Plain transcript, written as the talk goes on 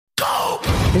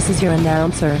This is your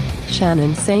announcer,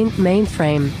 Shannon Saint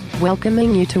Mainframe,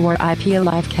 welcoming you to our IPA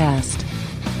Livecast.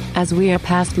 As we are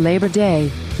past Labor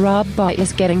Day, Rob Boy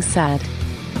is getting sad.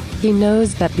 He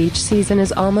knows that beach season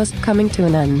is almost coming to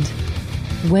an end.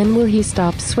 When will he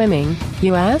stop swimming,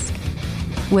 you ask?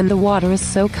 When the water is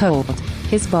so cold,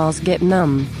 his balls get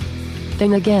numb.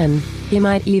 Then again, he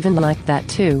might even like that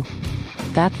too.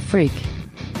 That freak.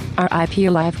 Our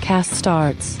IPA Livecast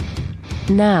starts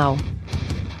now.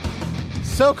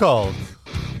 So cold.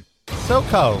 So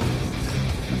cold.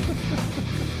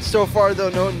 So far, though,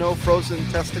 no frozen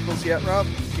testicles yet, Rob?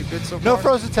 You good so far? No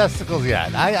frozen testicles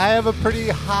yet. I have a pretty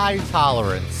high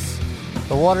tolerance.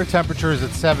 The water temperature is at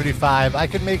 75. I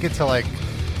could make it to like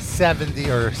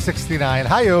 70 or 69.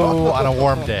 Hi-yo on a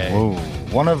warm day. Whoa.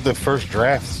 One of the first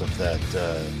drafts of that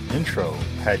intro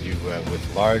had you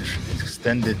with large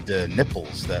extended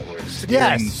nipples that were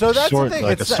so that's the thing.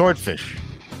 Like a swordfish.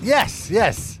 Yes.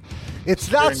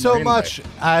 It's not so much.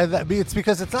 It's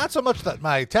because it's not so much that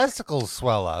my testicles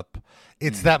swell up.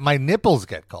 It's that my nipples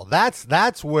get cold.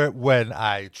 That's when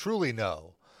I truly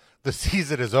know the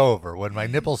season is over. When my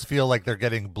nipples feel like they're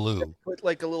getting blue. Put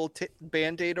like a little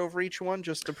Band-Aid over each one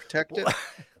just to protect it.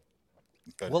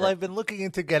 Well, I've been looking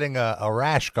into getting a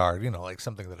rash guard. Like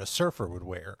something that a surfer would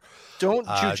wear. Don't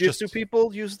jiu-jitsu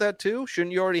people use that too?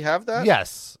 Shouldn't you already have that?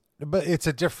 Yes, but it's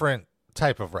a different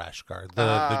type of rash guard.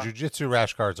 The jiu-jitsu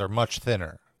rash guards are much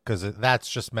thinner because that's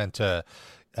just meant to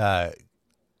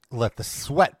let the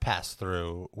sweat pass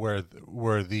through, where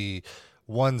the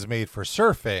ones made for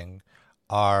surfing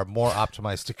are more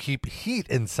optimized to keep heat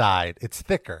inside. It's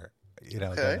thicker,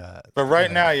 Okay. But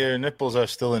right now, your nipples are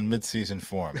still in mid-season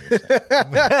form.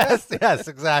 yes,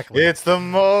 exactly. It's the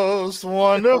most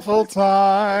wonderful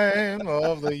time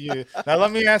of the year. Now,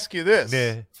 let me ask you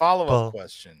this follow-up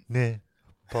question.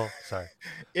 Sorry.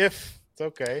 If it's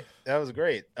okay, that was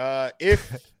great. So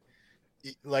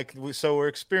we're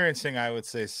experiencing, I would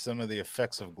say, some of the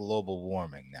effects of global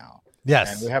warming now.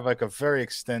 Yes, and we have like a very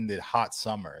extended hot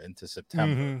summer into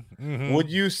September. Mm-hmm. Would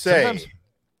you say?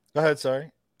 Go ahead.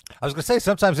 Sorry. I was going to say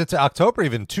sometimes into October.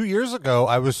 Even 2 years ago,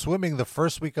 I was swimming the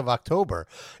first week of October.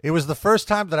 It was the first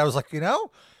time that I was like,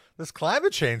 this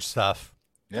climate change stuff,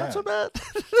 not so bad.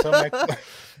 So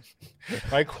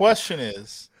my question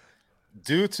is,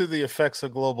 due to the effects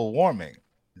of global warming,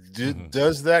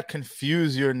 does that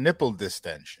confuse your nipple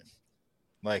distension?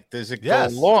 Like, does it go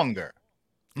longer?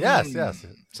 Yes.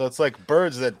 So it's like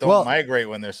birds that don't migrate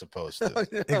when they're supposed to.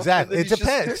 Exactly. It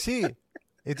depends.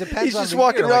 It depends. He's just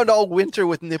walking around all winter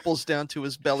with nipples down to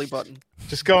his belly button.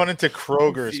 Just going into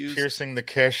Kroger's, piercing the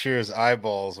cashier's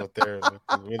eyeballs with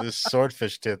his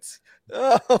swordfish tits.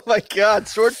 Oh my God,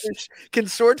 swordfish! Can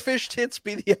swordfish tits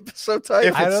be the episode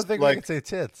title? I don't think we can say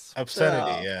tits.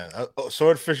 Obscenity, yeah.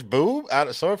 Swordfish boob out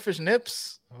of swordfish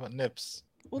nips. How about nips?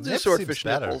 We'll do swordfish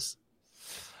nipples.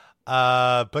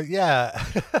 But yeah,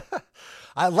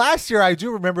 last year I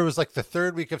do remember it was like the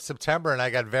third week of September, and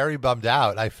I got very bummed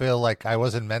out. I feel like I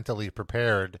wasn't mentally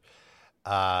prepared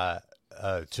to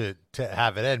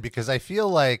have it end, because I feel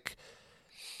like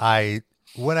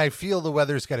when I feel the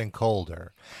weather's getting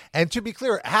colder. And to be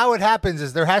clear, how it happens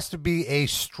is there has to be a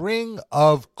string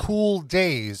of cool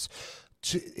days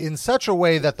in such a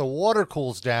way that the water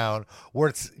cools down where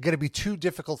it's going to be too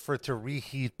difficult for it to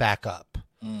reheat back up.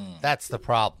 That's the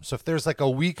problem. So if there's like a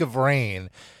week of rain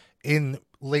in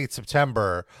late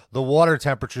September, the water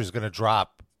temperature is going to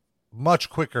drop much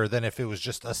quicker than if it was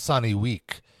just a sunny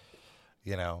week,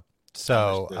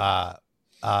 So,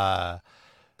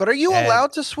 but are you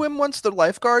allowed to swim once the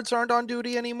lifeguards aren't on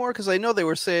duty anymore? Because I know they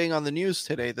were saying on the news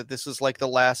today that this is like the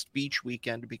last beach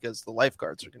weekend because the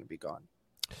lifeguards are going to be gone.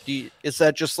 Is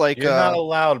that just like you're not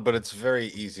allowed, but it's very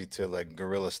easy to like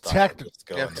guerrilla style.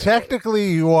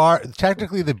 Technically, you are.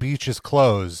 Technically, the beach is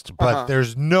closed, but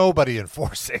there's nobody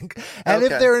enforcing. And if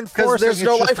they're enforcing, there's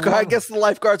no lifeguard. I guess the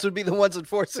lifeguards would be the ones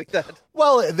enforcing that.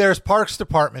 Well, there's Parks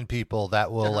Department people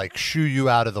that will like shoo you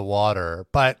out of the water,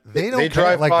 but they don't. They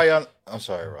drive by on. I'm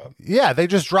sorry, Rob. Yeah, they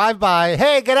just drive by.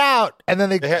 Hey, get out, and then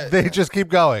they just keep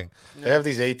going. They have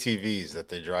these ATVs that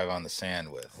they drive on the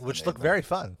sand with, which look very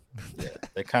fun. Yeah,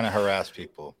 they kind of harass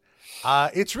people.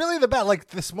 It's really the best. Like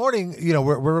this morning,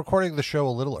 we're recording the show a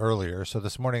little earlier. So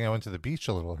this morning I went to the beach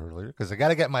a little earlier because I got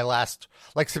to get my last.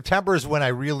 Like September is when I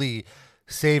really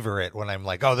savor it. When I'm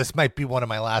like, oh, this might be one of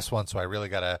my last ones, so I really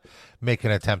got to make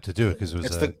an attempt to do it because it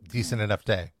was a decent enough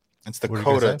day. It's the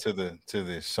coda to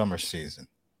the summer season.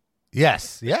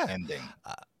 Yes. Yeah. Ending.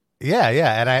 Yeah,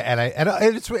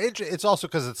 and it's also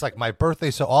because it's like my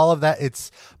birthday, so all of that.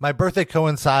 It's my birthday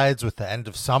coincides with the end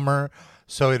of summer,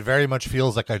 So it very much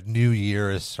feels like a new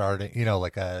year is starting. You know,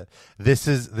 like this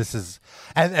is,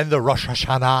 and the Rosh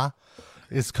Hashanah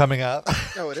is coming up.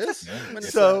 Oh, it is.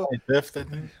 So 25th, I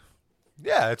think.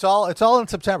 yeah, it's all in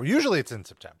September. Usually it's in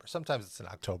September. Sometimes it's in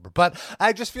October. But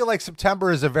I just feel like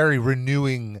September is a very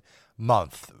renewing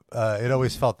month. It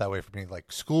always felt that way for me.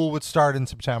 Like school would start in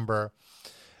September.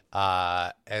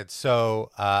 And so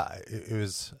it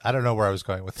was, I don't know where I was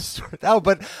going with the story. Oh,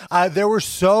 but I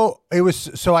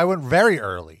went very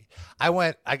early.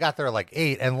 I got there at like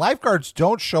 8, and lifeguards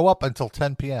don't show up until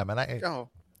 10 p.m. And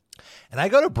I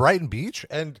go to Brighton Beach,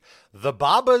 and the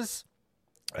Babas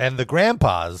and the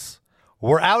Grandpas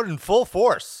were out in full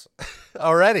force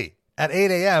already at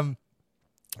 8 a.m.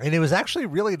 And it was actually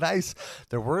really nice.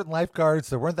 There weren't lifeguards.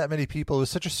 There weren't that many people. It was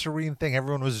such a serene thing.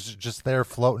 Everyone was just there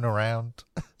floating around.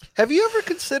 Have you ever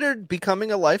considered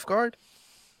becoming a lifeguard?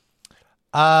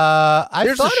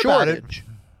 I thought a shortage.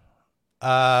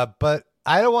 about it. But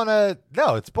I don't want to.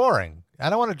 No, it's boring. I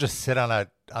don't want to just sit on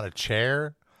a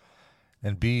chair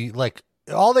and be like.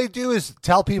 All they do is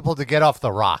tell people to get off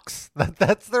the rocks.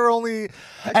 That's their only.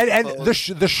 And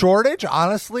the shortage,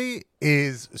 honestly,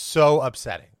 is so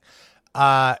upsetting.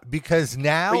 Because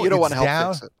now But you don't want to help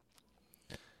down. fix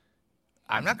it.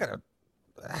 I'm not gonna.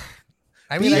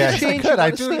 I mean, I guess I change could. you I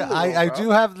wanna do. see in the world, I bro. do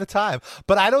have the time,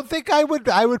 but I don't think I would.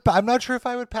 I'm not sure if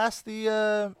I would pass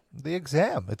the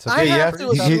exam. It's. I you have have to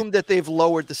to- assume that they've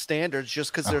lowered the standards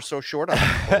just because they're so short on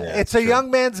it. It's a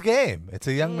young man's game. It's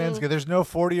a young man's game. There's no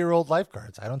 40-year-old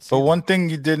lifeguards. I don't see. But them. one thing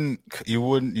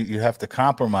you have to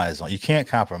compromise on. You can't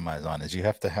compromise on is you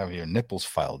have to have your nipples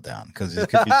filed down because it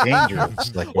could be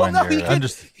dangerous. Like Well, when no, you're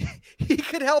he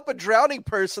could help a drowning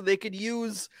person. They could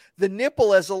use the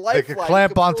nipple as a They lifeline. could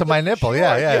clamp pull onto them my nipple. ashore.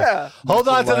 Yeah. Hold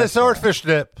on to the lifeline. swordfish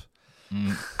nip.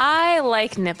 I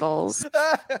like nipples.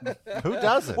 Who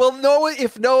doesn't? Well,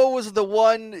 if Noah was the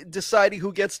one deciding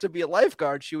who gets to be a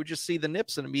lifeguard, she would just see the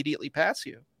nips and immediately pass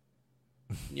you.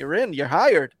 You're in. You're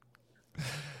hired.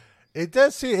 It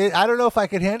does see. I don't know if I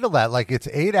could handle that. Like it's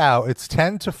 8 hours. It's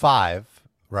 10 to 5,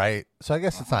 right? So I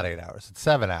guess it's not 8 hours. It's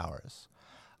 7 hours.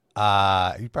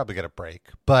 You probably get a break,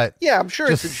 but Yeah, I'm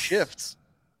sure it's in Just- shifts.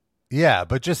 yeah,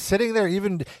 but just sitting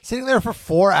there for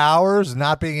 4 hours,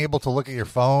 not being able to look at your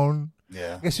phone.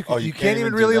 yeah. I guess you, Oh, you can't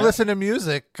even do really that? listen to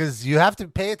music because you have to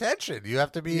pay attention. You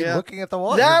have to be Yeah. looking at the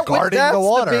water. You're guarding That's the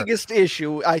water. biggest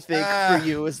issue, I think, Ah. for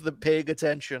you is the paying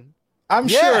attention. I'm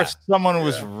Yeah. sure if someone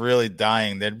was really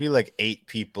dying, there'd be like 8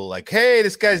 people like, hey,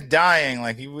 this guy's dying.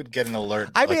 Like, he would get an alert.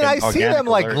 I like mean, an I see organic them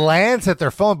like alert. glance at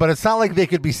their phone, but it's not like they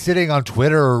could be sitting on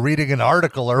Twitter or reading an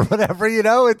article or whatever. You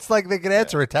know, it's like they could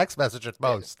answer a text message at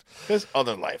most. There's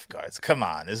other lifeguards. Come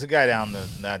on. There's a guy down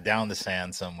the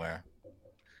sand somewhere.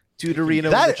 Deuterino in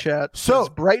That- the chat. so- says,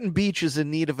 Brighton Beach is in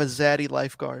need of a zaddy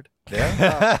lifeguard.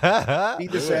 Yeah.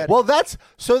 Need a zaddy. Well, that's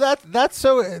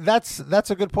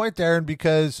a good point, Darren,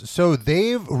 because so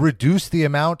they've reduced the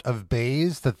amount of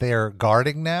bays that they're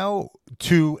guarding now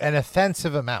to an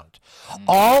offensive amount.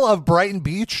 All of Brighton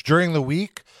Beach during the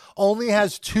week only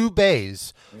has 2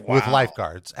 bays with Wow.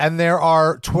 lifeguards, and there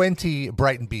are 20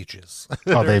 Brighton beaches.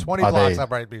 There are 20 blocks on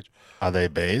Brighton Beach. Are they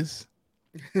bays?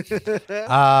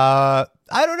 I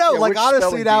don't know. Yeah, like which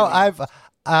honestly, spelling now do you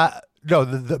I've no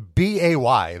the BAY,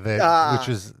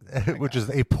 which is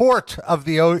a port of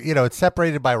the it's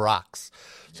separated by rocks.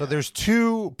 So there's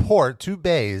 2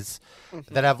 bays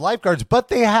that have lifeguards, but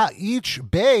they have each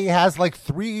bay has like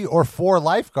 3 or 4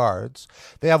 lifeguards.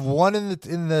 They have one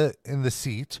in the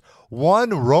seat, one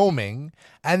roaming,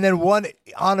 and then one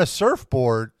on a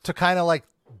surfboard to kind of like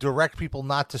direct people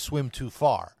not to swim too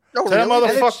far. Oh, So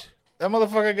really? that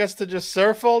motherfucker gets to just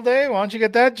surf all day? Why don't you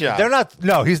get that job? They're not.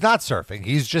 No, he's not surfing.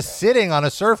 He's just sitting on a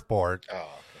surfboard. Oh,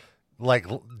 Like,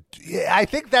 I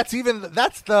think that's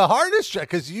the hardest job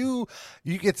because you.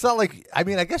 It's not like. I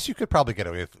mean, I guess you could probably get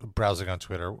away with browsing on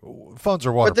Twitter. Phones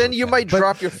are waterproof. But then you now. might But-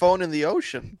 drop your phone in the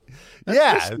ocean.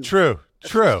 Yeah, risky. true.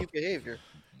 That's True. risky behavior.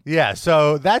 Yeah,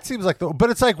 so that seems like but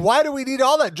it's like, why do we need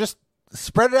all that? Just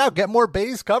spread it out, get more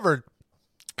bays covered.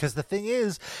 Because the thing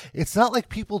is, it's not like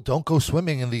people don't go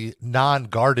swimming in the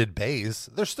non-guarded bays.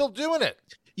 They're still doing it.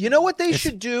 You know what they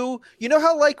should do? You know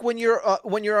how like when you're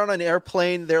on an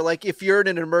airplane, they're like, if you're in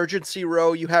an emergency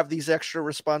row, you have these extra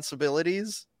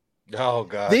responsibilities. oh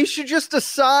God. They should just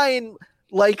assign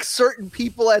like certain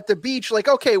people at the beach, like,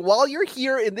 okay, while you're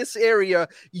here in this area,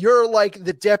 you're like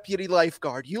the deputy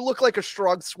lifeguard. You look like a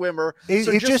strong swimmer. It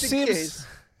so just in seems. case-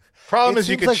 Problem It is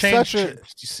you seems could like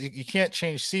change. You can't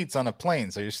change seats on a plane,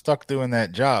 so you're stuck doing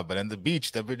that job. But on the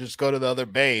beach, they would just go to the other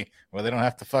bay where they don't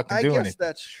have to fucking do anything.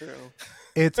 That's true.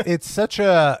 It's such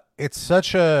a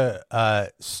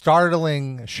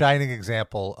startling, shining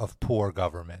example of poor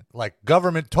government, like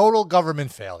total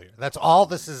government failure. That's all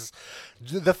this is.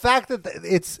 The fact that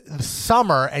it's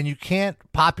summer and you can't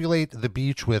populate the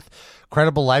beach with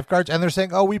credible lifeguards, and they're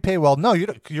saying, "Oh, we pay well." No,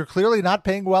 you're clearly not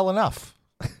paying well enough.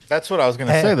 That's what I was going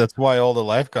to say. That's why all the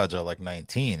lifeguards are like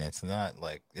 19. It's not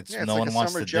like it's no one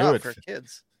wants to do it for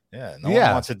kids. Yeah, no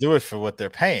one wants to do it for what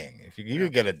they're paying. If you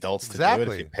could get adults to do it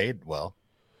if you paid well.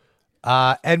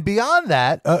 And beyond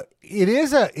that, it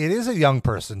is a young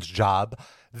person's job.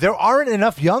 There aren't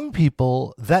enough young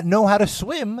people that know how to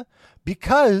swim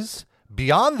because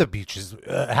beyond the beaches,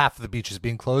 half of the beaches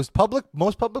being closed,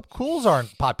 most public pools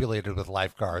aren't populated with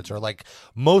lifeguards, or like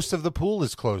most of the pool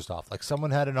is closed off. Like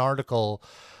someone had an article,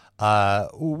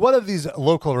 one of these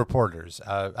local reporters,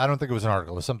 I don't think it was an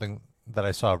article, it was something that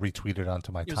I saw retweeted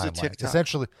onto my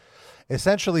timeline.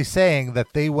 Essentially saying that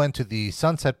they went to the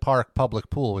Sunset Park public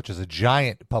pool, which is a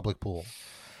giant public pool,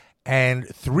 and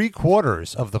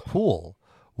 3/4 of the pool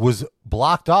was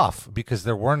blocked off because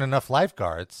there weren't enough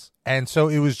lifeguards. And so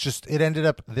it ended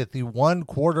up that the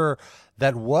 1/4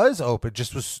 that was open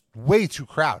just was way too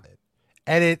crowded.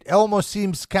 And it almost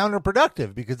seems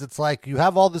counterproductive because it's like you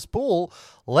have all this pool,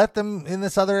 let them in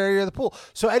this other area of the pool.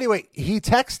 So anyway, he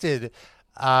texted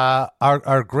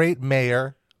our great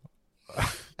mayor,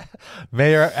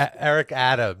 Mayor Eric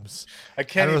Adams. I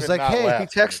can't even. Was like, hey, he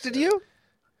texted you?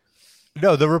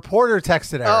 No, the reporter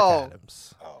texted Eric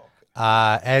Adams. Oh.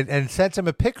 And sent him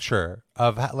a picture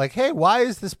of like, hey, why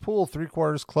is this pool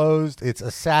 3/4 closed? It's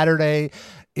a Saturday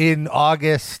in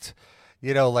August.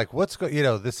 Like what's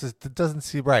it doesn't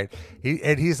seem right.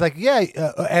 He's like, yeah,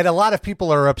 and a lot of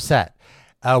people are upset.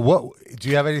 What do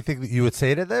you have anything that you would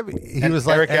say to them? He was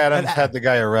like, Eric Adams had the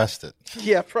guy arrested.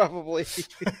 Yeah, probably.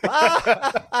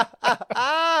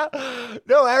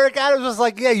 No, Eric Adams was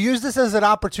like, yeah, use this as an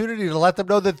opportunity to let them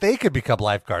know that they could become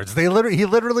lifeguards. He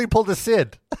literally pulled a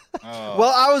Sid. Oh.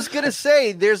 Well, I was gonna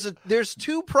say there's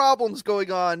two problems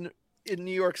going on in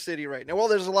New York City right now. Well,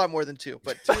 there's a lot more than two,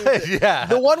 but two, yeah.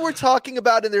 The one we're talking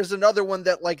about, and there's another one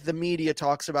that like the media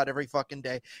talks about every fucking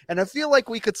day. And I feel like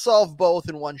we could solve both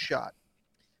in one shot.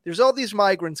 There's all these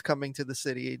migrants coming to the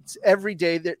city. It's every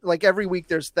day, like every week,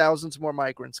 there's thousands more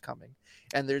migrants coming,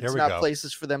 and there's not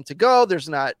places for them to go. There's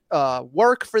not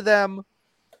work for them.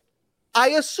 I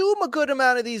assume a good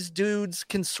amount of these dudes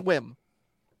can swim.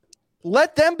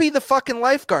 Let them be the fucking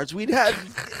lifeguards. We'd have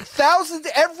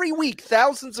every week,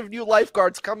 thousands of new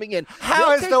lifeguards coming in.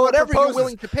 How is no one whatever you're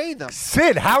willing to pay them?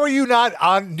 Sid, how are you not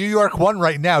on New York One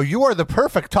right now? You are the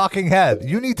perfect talking head.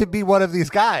 You need to be one of these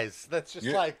guys. That's just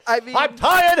I'm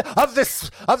tired of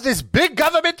this big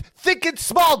government thinking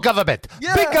small government.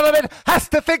 Yeah. Big government has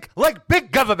to think like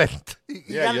big government.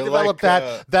 You got to develop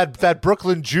that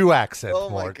Brooklyn Jew accent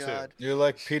more too. You're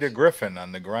like Peter Griffin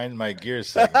on the Grind My Gears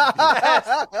segment.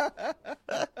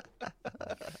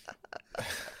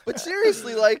 But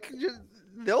seriously, like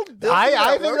they'll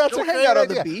I think that's a hang out on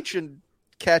the beach and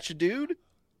catch a dude.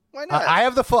 Why not? I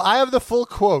have the full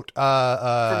quote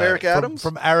from Eric Adams.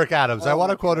 From Eric Adams. I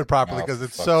want to quote it properly because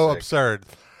it's so absurd.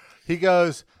 He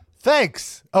goes,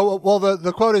 "Thanks." Oh well,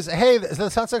 the quote is, "Hey, the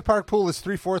Sunset Park pool is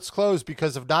 3/4 closed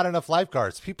because of not enough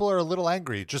lifeguards. People are a little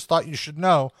angry. Just thought you should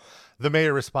know." The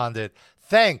mayor responded,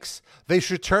 "Thanks. They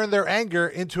should turn their anger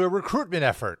into a recruitment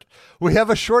effort. We have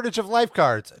a shortage of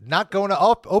lifeguards. Not going to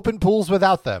open pools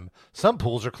without them. Some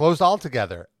pools are closed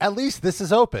altogether. At least this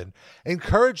is open.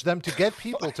 Encourage them to get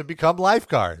people to become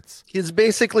lifeguards." It's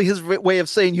basically his way of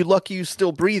saying, "You lucky you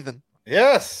still breathing."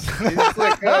 Yes.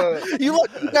 Like, you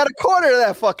got a quarter of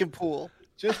that fucking pool.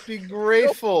 Just be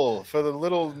grateful for the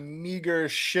little meager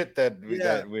shit that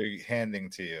we're handing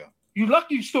to you. You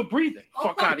lucky you still breathing.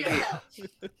 Fuck out of here.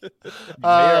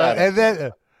 And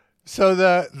then, so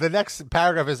the next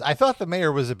paragraph is, "I thought the mayor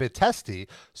was a bit testy,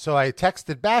 so I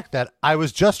texted back that I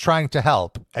was just trying to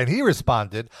help. And he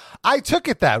responded, I took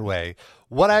it that way.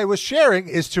 What I was sharing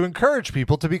is to encourage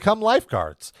people to become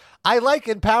lifeguards. I like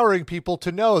empowering people to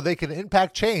know they can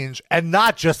impact change and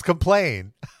not just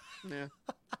complain." Yeah.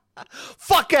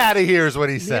 Fuck out of here is what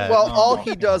he said. Well, all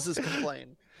he does is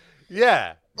complain.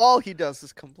 Yeah. All he does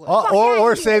is complain.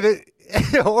 Or say that,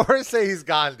 or say he's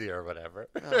Gandhi or whatever.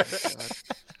 Oh,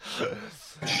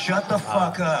 shut the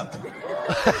fuck up.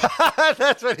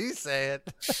 That's what he's saying.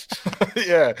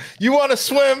 Yeah. You want to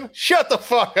swim? Shut the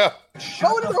fuck up.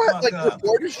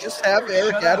 Reporters just have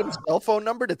Eric Adams' cell phone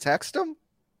number to text him?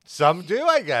 Some do,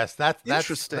 I guess. That's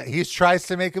interesting. He tries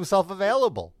to make himself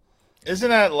available.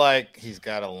 Isn't that like he's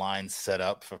got a line set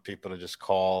up for people to just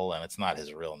call, and it's not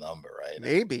his real number, right?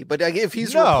 Maybe, but if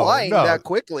he's replying that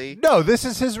quickly, no, this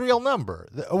is his real number.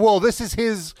 Well, this is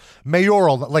his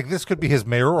mayoral. Like this could be his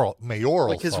mayoral,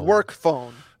 like his phone. work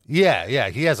phone. Yeah.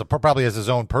 He has probably has his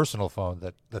own personal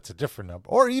phone that's a different number.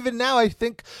 Or even now, I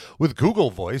think with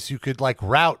Google Voice, you could like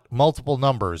route multiple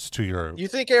numbers to your. You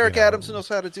think Eric Adams knows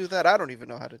how to do that? I don't even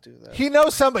know how to do that. He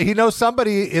knows somebody. He knows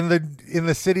somebody in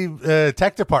the city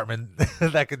tech department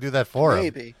that could do that for him.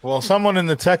 Maybe. Well, someone in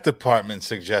the tech department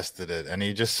suggested it, and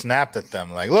he just snapped at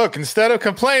them like, "Look, instead of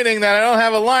complaining that I don't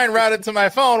have a line routed to my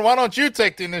phone, why don't you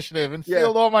take the initiative and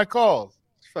field all my calls?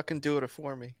 Fucking do it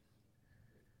for me."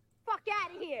 Fuck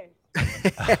out of here.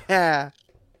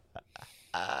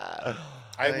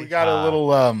 We got a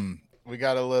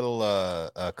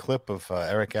little clip of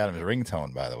Eric Adams'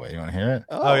 ringtone, by the way. You want to hear it?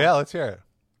 Oh yeah, let's hear it.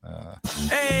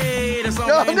 Hey, that's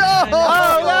all.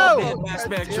 No!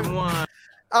 Spectrum One.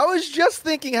 I was just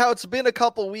thinking how it's been a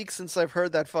couple weeks since I've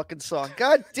heard that fucking song.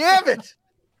 God damn it!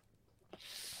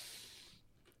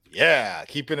 Yeah,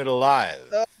 keeping it alive.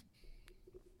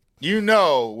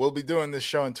 We'll be doing this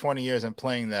show in 20 years and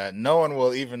playing that. No one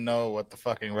will even know what the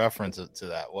fucking reference to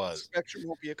that was. Spectrum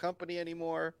won't be a company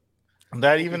anymore.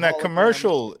 That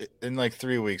commercial in like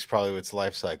 3 weeks, probably its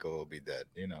life cycle will be dead.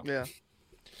 Yeah.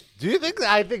 Do you think?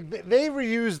 I think they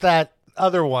reused that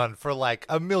other one for like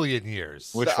a million years.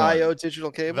 Which the one? IO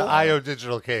digital cable. The IO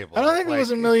digital cable. I don't think it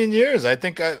was a million years. I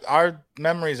think our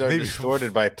memories are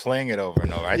distorted by playing it over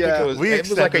and over. I think it was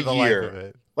like a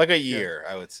year. Like a year,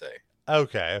 I would say.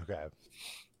 Okay.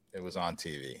 It was on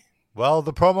TV. Well,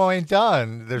 the promo ain't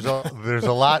done. There's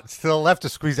a lot still left to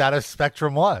squeeze out of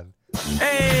Spectrum One.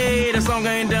 Hey, the song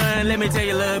ain't done. Let me tell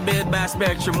you a little bit about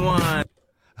Spectrum One.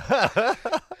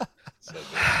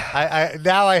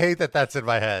 I hate that that's in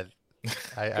my head.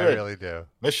 I really do.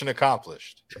 Mission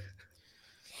accomplished.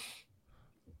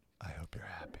 I hope you're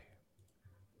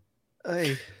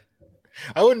happy.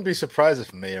 I wouldn't be surprised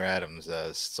if Mayor Adams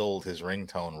sold his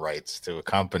ringtone rights to a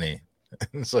company.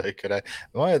 It's like,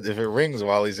 if it rings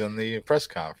while he's in the press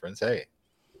conference, hey.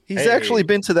 He's actually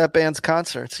been to that band's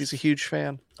concerts. He's a huge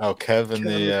fan. Oh, Kevin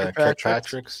the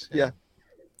Kirkpatricks? Yeah.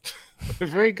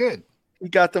 Very good. He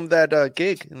got them that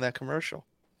gig in that commercial.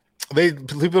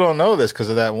 People don't know this because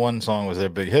of that one song was their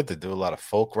big hit. They do a lot of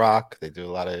folk rock. They do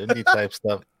a lot of indie type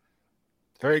stuff.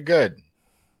 Very good.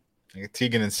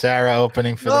 Tegan and Sarah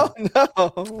opening for them.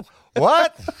 No.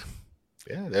 What?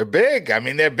 Yeah, they're big. I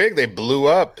mean, they're big. They blew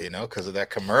up, because of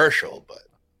that commercial. But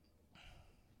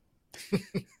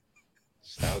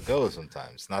that's how it goes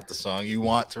sometimes. It's not the song you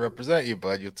want to represent you,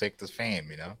 but you'll take the fame,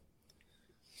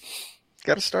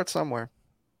 Got to start somewhere.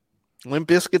 Limp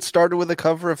Bizkit started with a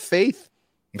cover of Faith.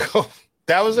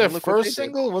 That was their first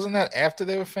single? Wasn't that after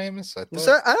they were famous? I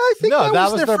think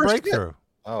that was their breakthrough. Hit.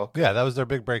 Oh, okay. Yeah, that was their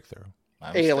big breakthrough.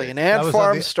 Alien Ant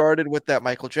Farm started with that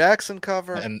Michael Jackson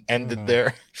cover. And ended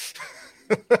there.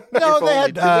 No, they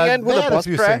had a bus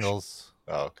few crash? singles.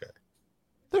 Oh, okay.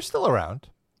 They're still around.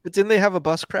 But didn't they have a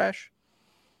bus crash?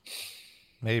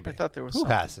 Maybe. I thought there was Who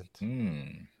something.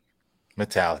 hasn't?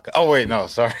 Metallica. Oh, wait, no,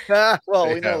 sorry. Well,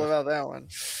 we know about that one.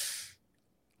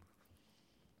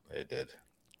 They did.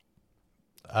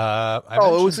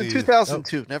 It was in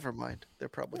 2002. Never mind. They're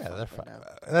probably they're fine. Now.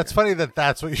 That's funny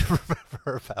that's what you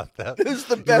remember about them. This is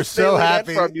the best so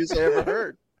happy news I ever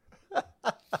heard.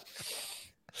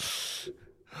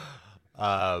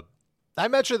 I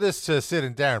mentioned this to Sid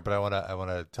and Darren, but I want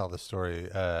to tell the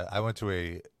story. I went to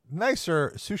a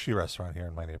nicer sushi restaurant here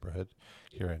in my neighborhood,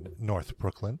 here in North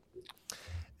Brooklyn,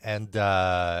 and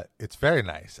it's very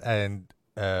nice. And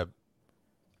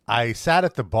I sat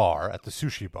at the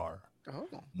sushi bar. Oh.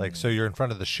 So you're in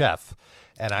front of the chef,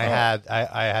 and I had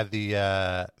the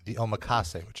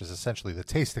omakase, which is essentially the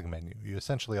tasting menu. You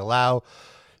essentially allow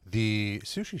the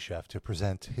sushi chef to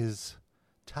present his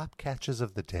top catches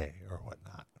of the day or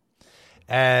whatnot,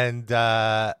 and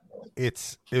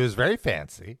it was very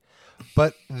fancy,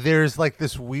 but there's like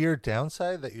this weird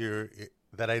downside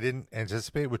that I didn't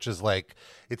anticipate, which is like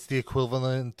it's the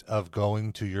equivalent of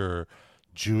going to your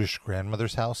Jewish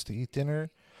grandmother's house to eat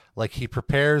dinner. Like he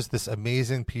prepares this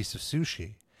amazing piece of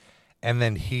sushi, and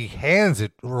then he hands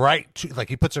it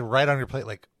he puts it right on your plate,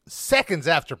 like seconds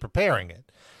after preparing it.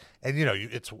 And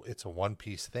it's a one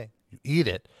piece thing. You eat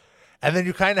it, and then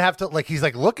you kind of have to he's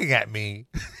like looking at me,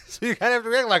 so you kind of have to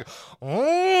react like,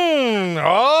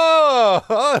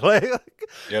 like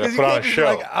you gotta put on a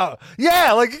show. You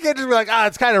can't just be like,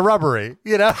 it's kind of rubbery,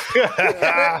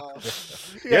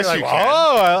 Yes, you can.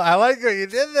 I like what you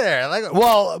did there.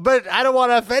 But I don't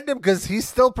want to offend him because he's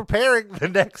still preparing the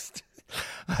next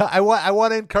I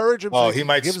want to encourage him. Oh, so he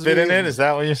might gives spit me- in it. Is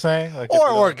that what you're saying? Like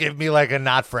or give me like a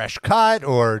not fresh cut,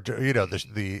 or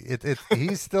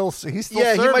he's still Yeah, he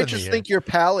serving might just me think your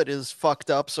palate is fucked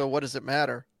up. So what does it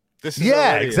matter? This is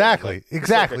yeah, already exactly.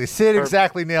 Sid Curb-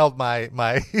 exactly nailed my.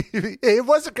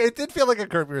 It did feel like a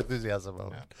Curb Your Enthusiasm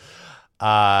moment.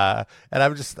 And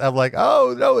I'm like,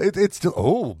 oh no, it's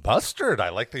still mustard. I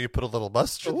like that you put a little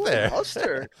mustard there.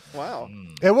 Mustard. Wow.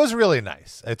 It was really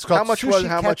nice. It's called How much sushi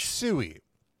how much? katsui.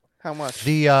 How much?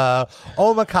 The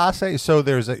omakase. So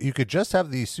you could just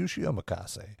have the sushi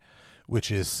omakase,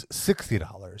 which is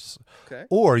 $60. Okay.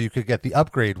 Or you could get the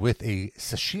upgrade with a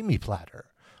sashimi platter,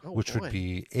 which boy. would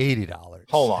be $80.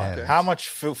 Hold on. And- How much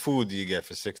food do you get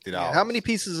for $60? Yeah, how many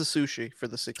pieces of sushi for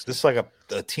the 60? This like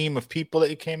a team of people that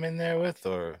you came in there with,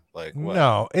 or like what?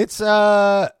 No, it's it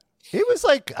was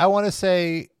like, I want to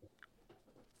say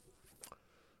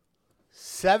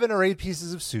 7 or 8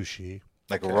 pieces of sushi.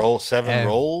 Like a seven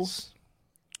rolls?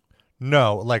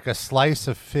 No, like a slice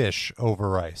of fish over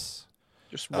rice.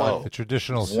 Just one. The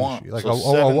traditional One. sushi. Like So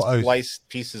seven sliced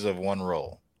pieces of one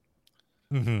roll.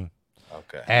 Mm-hmm.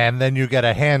 Okay. And then you get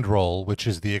a hand roll, which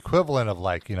is the equivalent of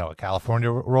like, a California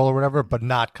roll or whatever, but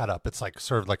not cut up. It's like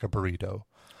served like a burrito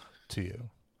to you.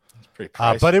 It's pretty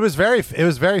pricey. But it was very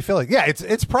filling. Yeah, it's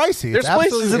pricey. There's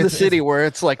places in the city where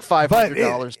it's like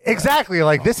 $500. Exactly.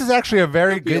 Like this is actually a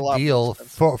very It'd be a good lot more deal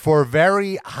for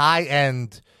very high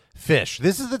end fish.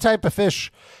 This is the type of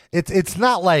fish. It's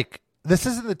not like, this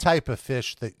isn't the type of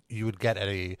fish that you would get at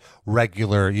a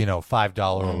regular, $5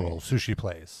 roll sushi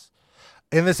place.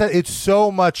 In the sense, it's so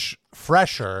much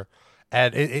fresher,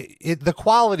 and the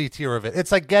quality tier of it. It's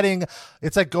like going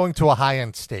to a high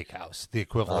end steakhouse, the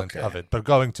equivalent of it, but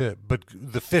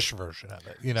the fish version of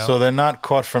it. So they're not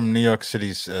caught from New York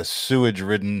City's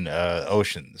sewage-ridden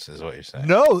oceans, is what you're saying?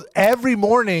 No, every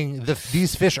morning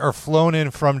these fish are flown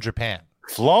in from Japan.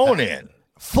 Flown in,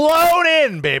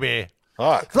 baby.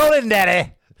 Fuck. Flown in,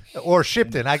 daddy. Or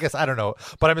shipped in, I guess. I don't know,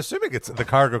 but I'm assuming the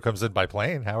cargo comes in by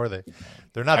plane. How are they?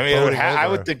 They're not. I mean, boating I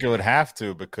over. would think it would have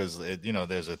to, because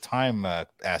there's a time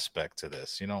aspect to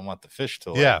this. You don't want the fish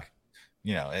to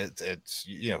it's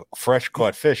fresh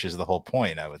caught fish is the whole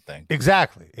point, I would think.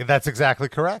 Exactly. That's exactly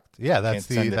correct. Yeah, that's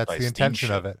the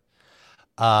intention of it.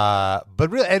 But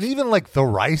really, and even like the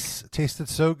rice tasted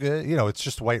so good. It's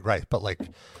just white rice, but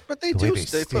they way do. they They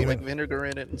steam put like it. vinegar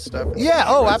in it and stuff. Yeah.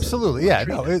 Oh, absolutely. Yeah.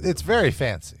 No, it's very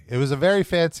fancy. It was a very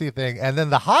fancy thing. And then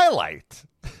the highlight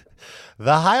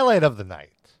of the night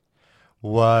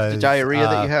was The diarrhea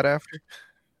that you had after.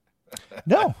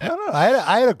 No.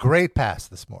 I had a great pass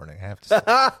this morning. I have to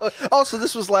say. Also,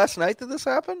 this was last night that this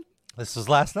happened? This was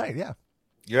last night. Yeah.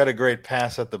 You had a great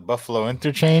pass at the Buffalo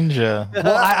Interchange. Well,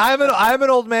 I'm an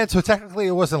old man, so technically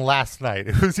it wasn't last night.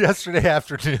 It was yesterday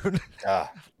afternoon.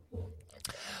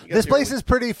 This place is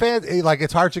pretty fancy. Like,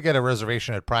 it's hard to get a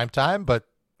reservation at prime time, but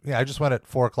I just went at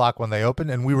 4:00 when they opened,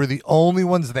 and we were the only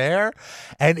ones there,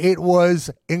 and it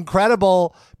was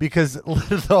incredible because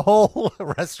the whole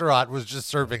restaurant was just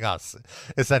serving us,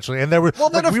 essentially. And there were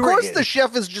then of course the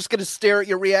chef is just going to stare at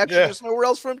your reaction. Yeah. There's nowhere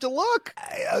else for him to look.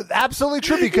 Absolutely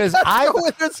true, because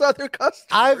other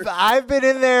customers. I've been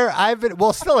in there.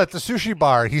 Still at the sushi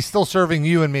bar. He's still serving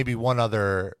you and maybe one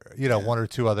other, one or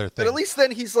two other things. But at least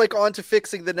then he's like on to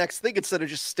fixing the next thing instead of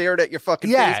just stared at your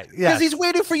fucking face. Because he's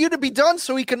waiting for you to be done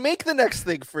so he can make the next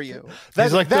thing for you.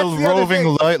 He's like the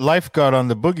roving lifeguard on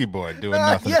the boogie board doing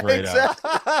nothing for 8 hours.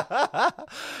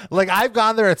 Like, I've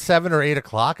gone there at 7 or 8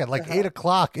 o'clock. At 8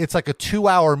 o'clock, it's like a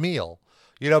 2-hour meal.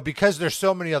 Because there's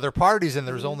so many other parties and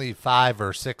there's only 5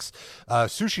 or 6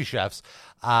 sushi chefs.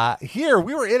 Here,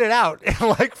 we were in and out in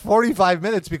like 45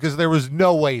 minutes because there was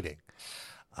no waiting.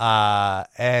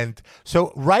 And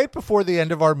so right before the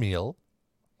end of our meal,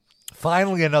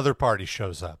 finally another party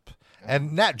shows up.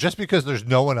 And not just because there's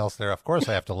no one else there. Of course,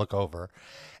 I have to look over.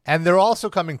 And they're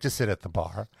also coming to sit at the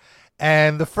bar.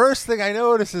 And the first thing I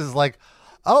notice is like,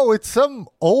 oh, it's some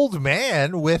old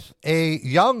man with a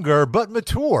younger but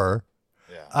mature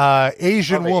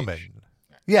Asian woman.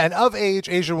 Yeah, an of age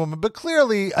Asian woman, but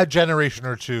clearly a generation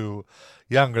or two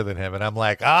younger than him. And I'm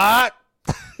like,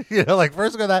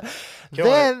 first go that.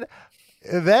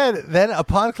 Then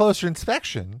upon closer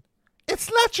inspection, it's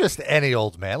not just any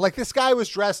old man. Like, this guy was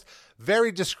dressed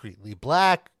very discreetly,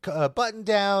 black button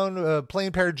down,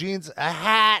 plain pair of jeans, a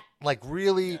hat, like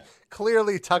really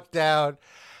clearly tucked down.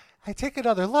 I take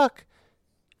another look.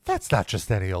 That's not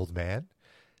just any old man.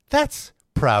 That's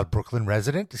proud Brooklyn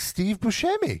resident Steve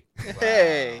Buscemi.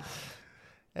 Hey.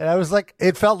 And I was like,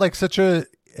 it felt like such an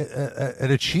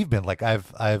achievement. Like,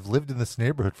 I've lived in this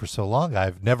neighborhood for so long.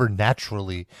 I've never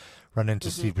naturally run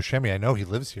into Steve Buscemi. I know he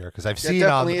lives here because I've Yeah, seen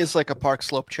definitely is like a Park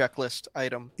Slope checklist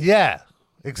item. Yeah,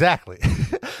 exactly.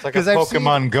 It's like a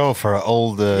Pokemon Go for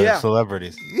old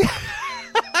celebrities.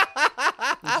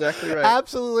 Exactly right.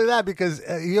 Absolutely that, because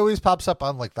he always pops up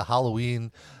on like the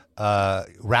Halloween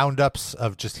roundups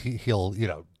of just he'll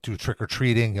do trick or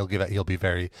treating. He'll be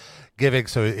very giving,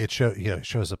 so it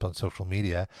shows up on social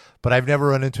media. But I've never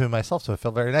run into him myself, so it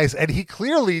felt very nice. And he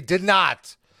clearly did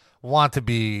not want to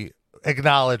be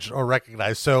acknowledged or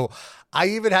recognized. So I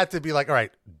even had to be like, all right,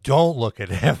 don't look at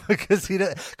him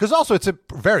because also it's a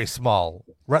very small,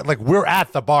 right? Like we're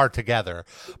at the bar together,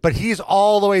 but he's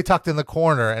all the way tucked in the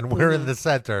corner and we're in the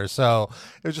center. So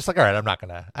it was just like, all right,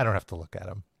 I don't have to look at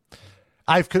him.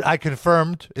 I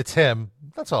confirmed it's him.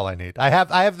 That's all I need. I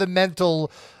have the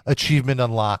mental achievement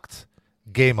unlocked.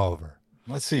 Game over.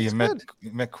 Let's see. You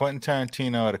met Quentin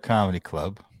Tarantino at a comedy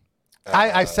club.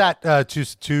 I sat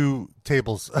two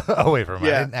tables away from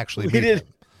him. I didn't actually meet him.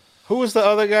 Who was the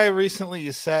other guy recently?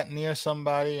 You sat near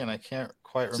somebody, and I can't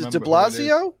quite remember. Is it De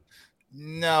Blasio?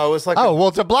 No, it was like.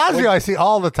 De Blasio I see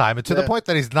all the time, and to the point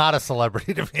that he's not a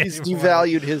celebrity to me. He's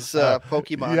devalued his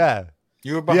Pokemon. Yeah.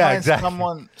 You were behind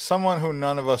someone who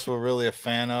none of us were really a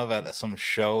fan of at some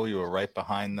show. You were right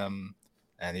behind them,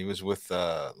 and he was with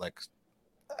I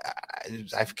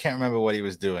can't remember what he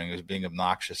was doing. He was being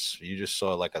obnoxious. You just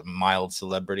saw like a mild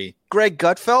celebrity. Greg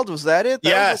Gutfeld, was that it?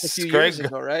 Yes, was like a few years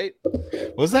ago, right?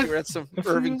 Was that? We were at some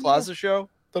Irving Plaza show. I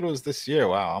thought it was this year.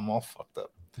 Wow, I'm all fucked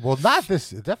up. Well, not this.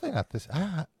 Definitely not this.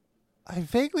 I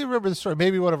vaguely remember the story.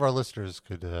 Maybe one of our listeners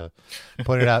could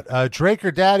point it out. Drake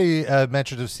or Daddy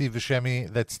mentioned of Steve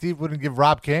Buscemi that Steve wouldn't give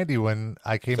Rob candy when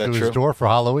I came to his door for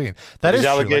Halloween. That is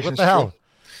true. Like, what the hell?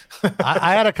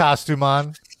 I had a costume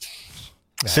on.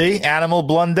 See, Animal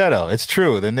Blundetto. It's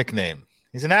true. The nickname.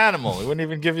 He's an animal. He wouldn't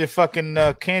even give you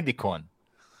fucking candy corn.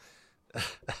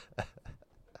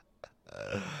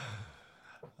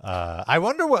 I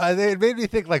wonder what it made me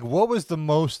think. Like, what was the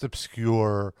most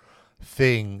obscure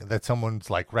thing that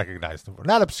someone's like recognized him for?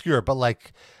 Not obscure, but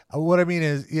like, what I mean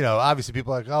is, obviously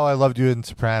people are like, oh, I loved you in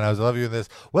Sopranos. I love you in this.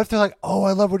 What if they're like, oh,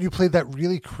 I love when you played that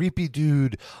really creepy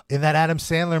dude in that Adam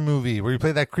Sandler movie where you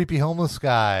played that creepy homeless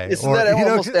guy? Isn't that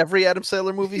almost every Adam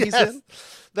Sandler movie he's in?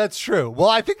 That's true. Well,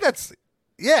 I think that's,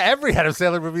 every Adam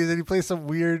Sandler movie that he plays some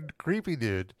weird creepy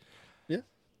dude. Yeah.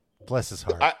 Bless his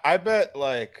heart. I bet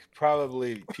like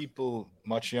probably people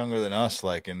much younger than us,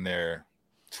 like in their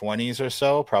 20s or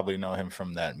so, probably know him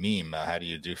from that meme. How do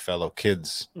you do, fellow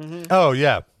kids? Mm-hmm. Oh,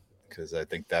 yeah. Because I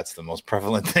think that's the most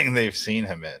prevalent thing they've seen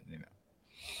him in.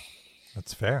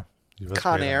 That's fair.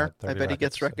 Con Air. I bet he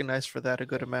gets recognized for that a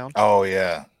good amount. Oh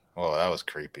yeah. Well, that was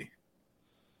creepy.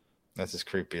 That's his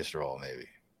creepiest role, maybe.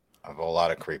 Of a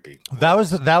lot of creepy. That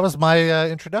was my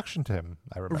introduction to him.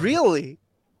 I remember. Really?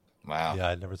 Wow. Yeah,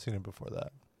 I'd never seen him before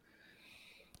that.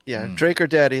 Yeah, Drake or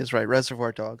Daddy is right.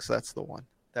 Reservoir Dogs. That's the one.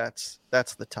 That's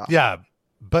the top. Yeah,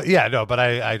 but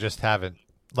I just haven't.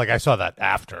 Like, I saw that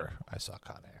after I saw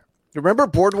Con Air. Remember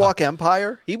Boardwalk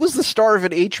Empire? He was the star of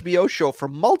an HBO show for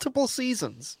multiple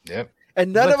seasons. Yep.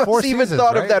 And none of us even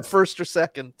thought of that first or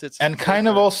second. And kind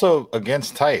of also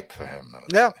against type for him.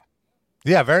 Yeah.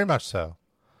 Yeah, very much so.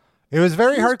 It was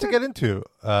very hard to get into.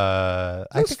 I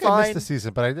think I missed the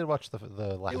season, but I did watch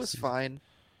the last. It was season. fine.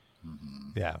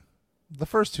 Yeah, the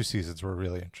first two seasons were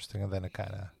really interesting, and then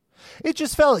it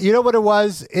just felt. You know what it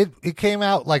was? It came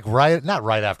out like not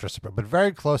right after Sopranos, but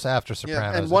very close after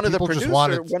Sopranos. Yeah, and one of the producers,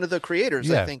 one of the creators,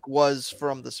 I think, was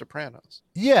from The Sopranos.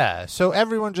 Yeah, so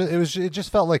everyone it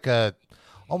just felt like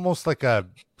almost like a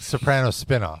Sopranos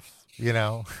spinoff,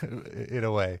 in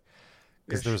a way,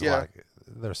 because there was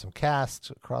there's some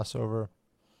cast crossover,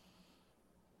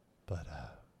 but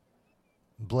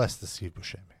bless the Steve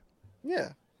Buscemi.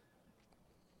 Yeah.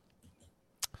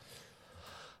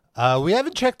 We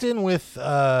haven't checked in with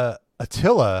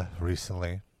Attila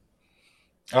recently.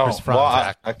 Oh,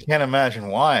 well, I can't imagine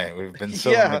why. We've been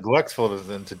so neglectful of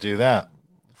them to do that.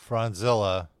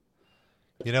 Franzilla.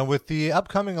 With the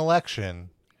upcoming election,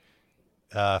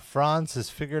 Franz has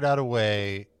figured out a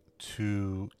way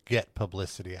to get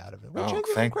publicity out of it. Which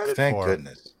thank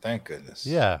goodness. Thank goodness.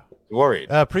 Yeah. Worried.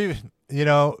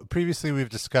 Previously we've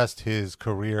discussed his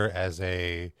career as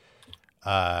a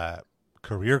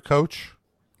career coach.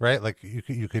 Right, like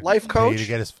you could life coach to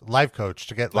get his life coach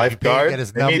to get lifeguard. Get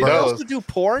his number. Supposed to do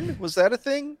porn? Was that a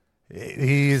thing?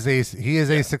 He is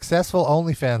a successful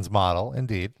OnlyFans model,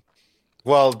 indeed.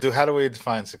 Well, how do we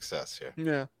define success here?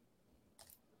 Yeah,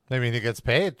 I mean, he gets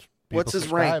paid. What's his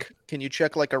rank? Can you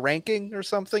check like a ranking or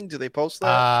something? Do they post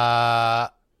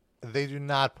that? They do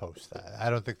not post that. I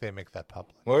don't think they make that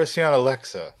public. Where is he on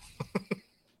Alexa?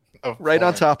 Right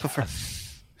on top of her.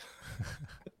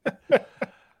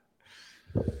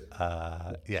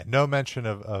 Yeah, no mention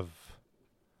of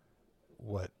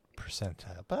what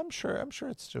percentile, but I'm sure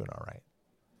it's doing all right.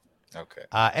 Okay.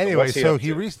 Anyway, so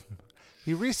he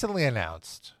recently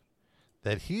announced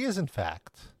that he is in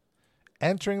fact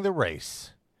entering the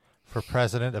race for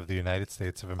president of the United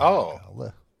States of America.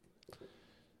 Oh.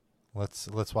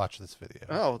 Let's watch this video.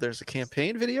 Oh, there's a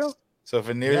campaign video? So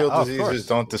venereal diseases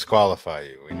don't disqualify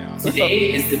you. We know.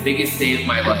 Today is the biggest day of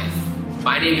my life.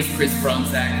 My name is Chris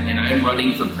Bronzak, and I'm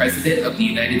running for President of the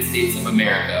United States of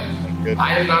America.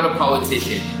 I am not a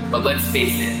politician, but let's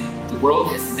face it, the world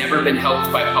has never been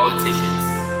helped by politicians.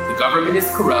 The government is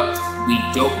corrupt. We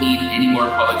don't need any more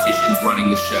politicians running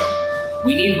the show.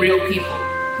 We need real people,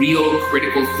 real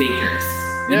critical thinkers.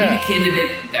 We need a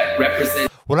candidate that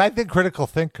represents... When I think critical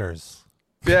thinkers...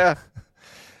 Yeah.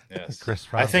 Yes. Chris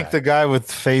I think the guy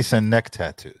with face and neck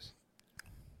tattoos.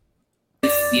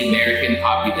 The American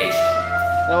population.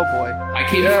 Oh boy. I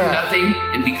came from nothing,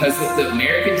 and because of the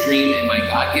American dream and my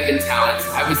God-given talents,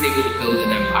 I was able to build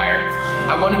an empire.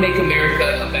 I want to make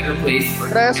America a better place for...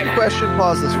 Can I ask a question?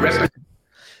 Pause this for a second.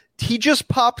 He just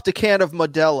popped a can of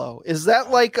Modelo. Is that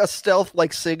like a stealth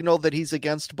signal that he's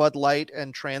against Bud Light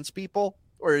and trans people?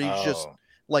 Or he just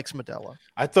likes Modelo?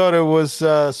 I thought it was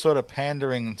sort of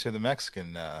pandering to the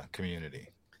Mexican community.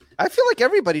 I feel like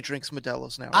everybody drinks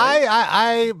Modelo's now.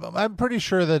 Right? I'm pretty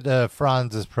sure that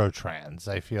Franz is pro-trans.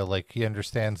 I feel like he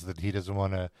understands that he doesn't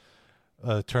want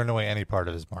to turn away any part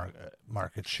of his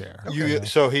market share. Okay.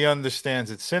 So he understands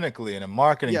it cynically in a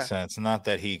marketing sense, not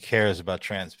that he cares about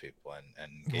trans people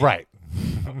and gay right.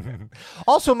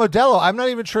 Also, Modelo, I'm not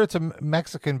even sure it's a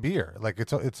Mexican beer. Like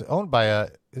it's owned by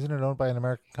isn't it owned by an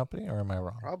American company, or am I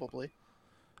wrong? Probably.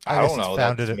 I don't know.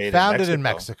 Founded in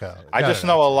Mexico. I just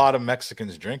know a lot of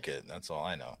Mexicans drink it. That's all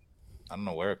I know. I don't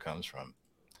know where it comes from.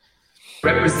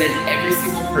 Represent every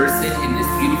single person in this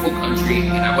beautiful country,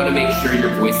 and I want to make sure your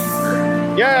voice is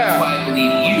heard. Yeah. That's why I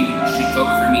believe you should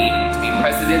vote for me to be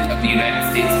president of the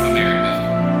United States of America.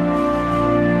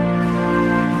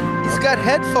 He's got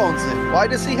headphones in. Why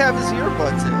does he have his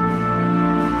earbuds in?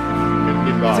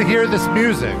 To hear this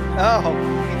music. Oh,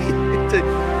 he needed to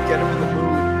get him in the mood.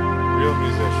 Real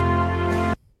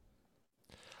musician.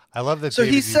 I love that. So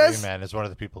David he says, Rainman is one of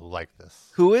the people who like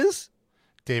this. Who is?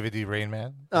 David D.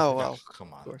 Rainman. Oh well,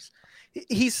 come on. Of course.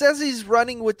 He says he's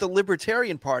running with the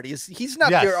Libertarian Party. He's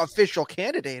not their official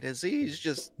candidate, is he? He's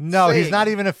just he's not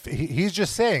even he's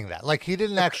just saying that. Like he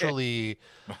didn't actually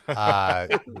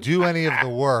do any of the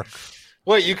work.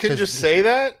 Wait, you can just say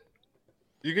that?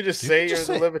 You can just say you're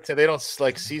the Libertarian. They don't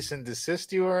cease and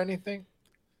desist you or anything?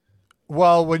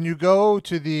 Well, when you go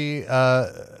to the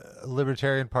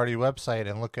Libertarian Party website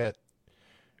and look at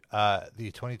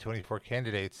the 2024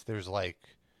 candidates, there's like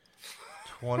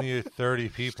 20 or 30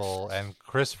 people, and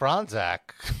Chris Franzak,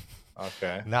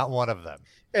 not one of them.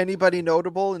 Anybody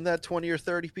notable in that 20 or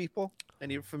 30 people?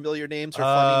 Any familiar names or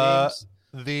funny names?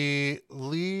 The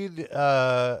lead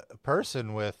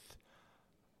person with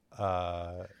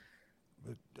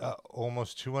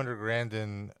almost 200 grand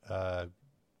in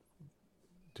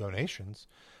donations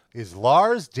is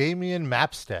Lars Damien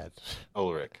Mapstead.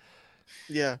 Ulrich.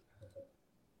 Yeah.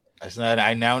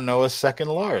 I now know a second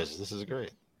Lars. This is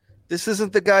great. This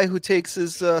isn't the guy who takes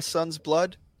his son's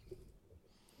blood?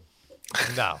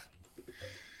 No.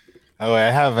 Oh,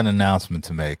 I have an announcement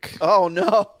to make. Oh,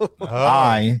 no.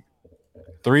 I,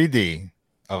 3D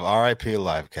of RIP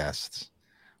Livecasts,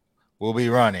 will be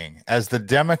running as the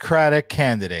Democratic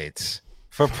candidates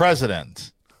for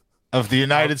president of the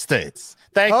United States.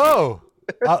 Thank you.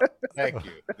 Thank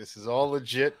you. This is all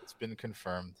legit. It's been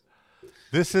confirmed.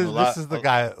 This is the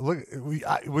guy. Look,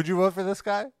 would you vote for this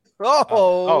guy?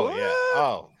 Oh, yeah.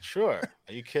 Oh, sure.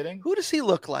 Are you kidding? Who does he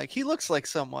look like? He looks like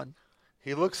someone.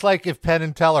 He looks like if Penn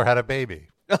and Teller had a baby.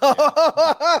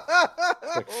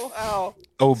 Wow.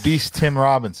 Obese Tim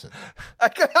Robinson.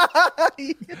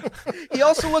 He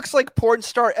also looks like porn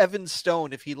star Evan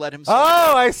Stone if he let himself.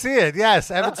 Oh, I see it. Yes,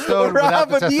 Evan Stone.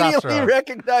 Rob immediately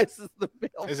recognizes the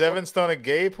film. Is Evan Stone a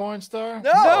gay porn star?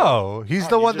 No, he's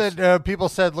the one that people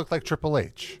said looked like Triple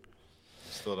H.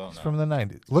 Still don't know. From the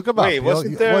 90s. Look him Wait, up.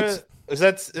 wasn't there?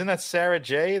 Isn't that Sarah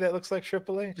J that looks like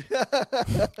Triple H?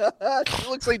 She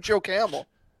looks like Joe Camel.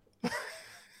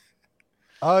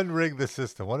 Unrig the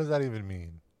system. What does that even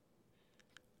mean?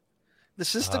 The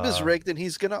system is rigged, and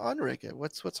he's going to unrig it.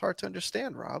 What's hard to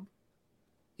understand, Rob?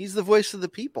 He's the voice of the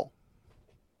people.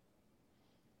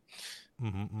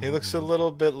 He looks a little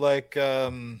bit like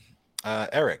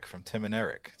Eric from Tim and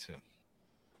Eric too.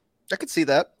 I could see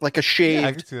that, like a shaved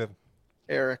I could see that.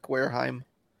 Eric Wareheim.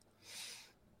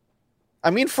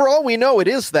 I mean, for all we know, it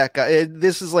is that guy.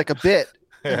 This is like a bit.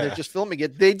 And they're just filming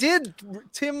it. They did.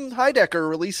 Tim Heidecker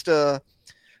released a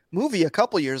movie a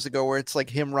couple years ago where it's like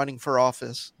him running for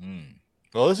office.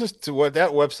 Well, this is to what that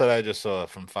website I just saw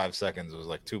from 5 seconds was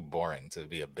like too boring to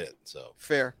be a bit. So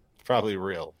fair, probably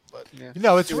real, but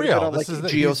no, it's real. On, like, this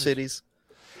is GeoCities,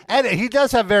 and he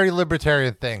does have very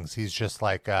libertarian things. He's just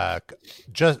like,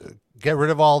 just get rid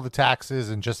of all the taxes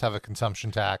and just have a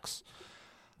consumption tax.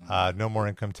 No more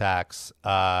income tax.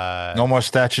 No more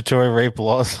statutory rape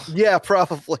laws. Yeah,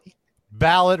 probably.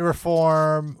 Ballot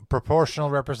reform, proportional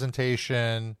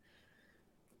representation,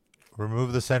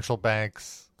 remove the central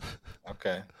banks.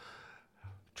 Okay.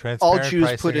 Transparent all Jews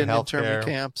pricing put in healthcare. internment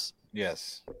camps.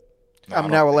 Yes. No, I'm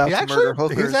now allowed to murder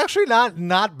hookers. He's actually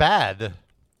not bad.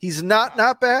 He's not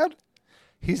bad?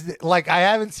 He's like, I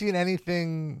haven't seen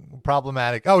anything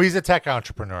problematic. Oh, he's a tech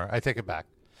entrepreneur. I take it back.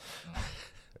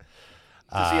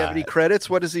 Does he have any credits?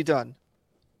 What has he done?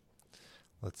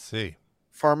 Let's see.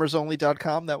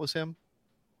 FarmersOnly.com. That was him.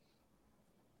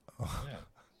 Oh,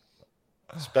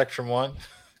 yeah. Spectrum One.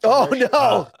 Oh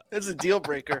no, that's a deal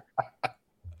breaker.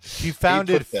 He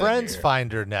founded Friends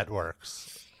Finder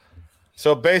Networks.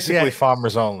 So basically,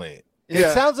 Farmers Only.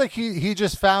 It sounds like he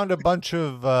just found a bunch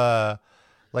of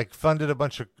funded a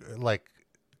bunch of like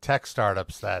tech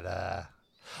startups that.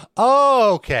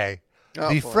 Oh, okay.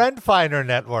 The Friend Finder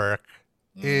Network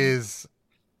it's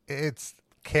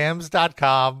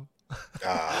cams.com,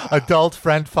 adult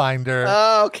friend finder.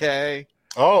 Okay.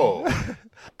 Oh.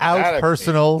 Out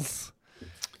personals.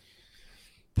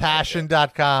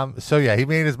 Passion.com. So yeah, he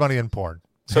made his money in porn.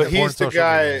 So he's the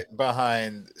guy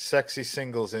behind sexy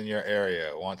singles in your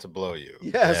area want to blow you.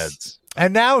 Yes.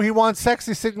 And now he wants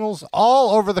sexy signals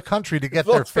all over the country to get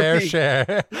their fair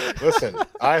share. Listen,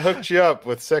 I hooked you up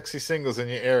with sexy singles in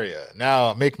your area.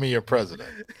 Now make me your president.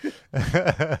 On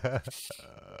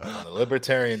the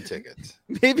libertarian ticket.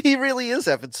 Maybe he really is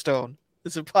Evan Stone.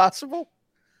 Is it possible?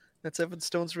 That's Evan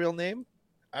Stone's real name?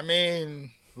 I mean,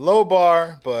 low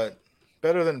bar, but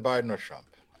better than Biden or Trump.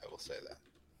 I will say that.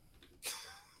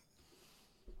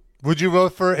 Would you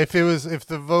vote for if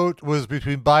the vote was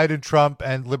between Biden, Trump,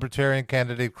 and Libertarian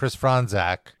candidate Chris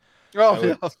Franzak?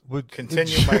 Oh, would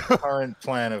continue my current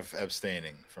plan of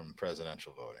abstaining from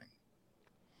presidential voting.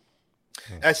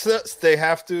 They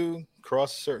have to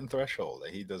cross a certain threshold.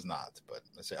 He does not. But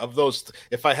let's say of those,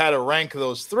 if I had to rank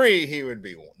those three, he would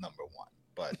be number one.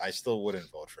 But I still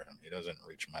wouldn't vote for him. He doesn't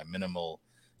reach my minimal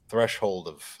threshold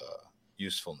of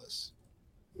usefulness.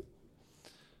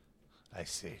 I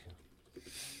see.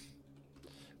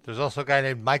 There's also a guy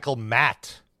named Michael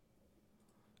Matt.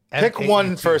 Pick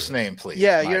one first name, please.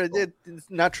 Yeah, Michael. it's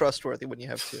not trustworthy when you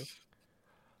have to.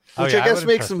 Oh, Which yeah, I guess wouldn't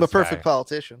makes trust him a this perfect guy.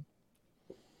 politician.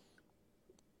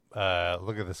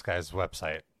 Look at this guy's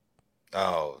website.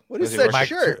 Oh, What is that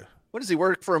shirt? What does he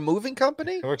work for? A moving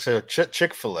company? He works at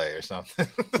Chick-fil-A or something.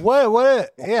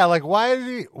 What? Yeah, like why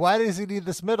does he need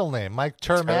this middle name, Mike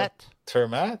Termat?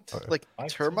 Termat? Like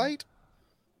termite?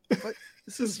 What?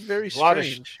 This is very A lot of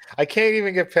strange. I can't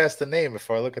even get past the name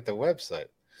before I look at the website.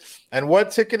 And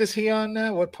what ticket is he on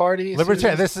now? What party?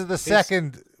 Libertarian. This is the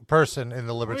second person in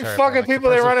the How Libertarian. many fucking like the people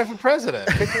they person- running for president?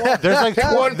 Pick one. There's like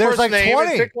one there's first like name and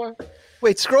 20. pick one.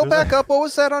 Wait, scroll back up. What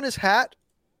was that on his hat?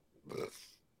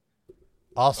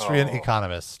 Austrian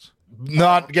economist.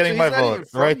 Not getting So my he's not even vote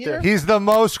from right here? there. He's the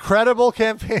most credible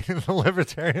campaign in the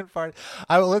Libertarian Party.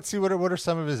 Let's see what are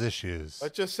some of his issues.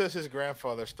 That just says his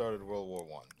grandfather started World War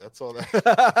One. That's all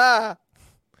that.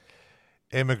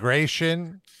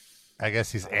 Immigration. I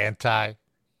guess he's anti.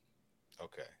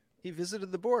 Okay. He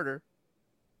visited the border.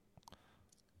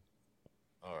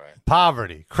 All right.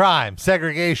 Poverty, crime,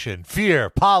 segregation, fear,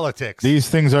 politics. These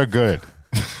things are good.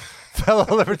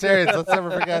 Fellow libertarians, let's never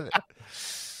forget it.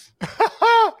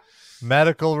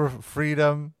 Medical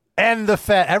freedom. End the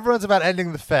Fed. Everyone's about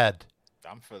ending the Fed.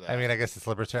 I'm for that. I mean, I guess it's I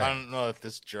libertarian. don't know if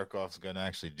this jerk off's going to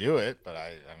actually do it, but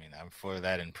I mean, I'm for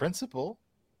that in principle.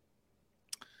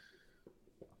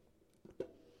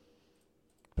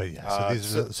 But yeah,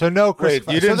 so no Chris.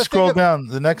 Wait, you didn't scroll down.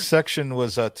 The next section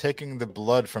was taking the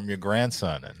blood from your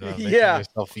grandson and making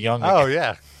yourself young. Oh,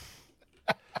 again.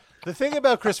 yeah. The thing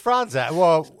about Chris Franzak,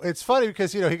 well, it's funny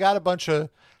because, he got a bunch of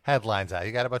headlines out.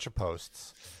 He got a bunch of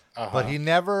posts. But he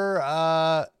never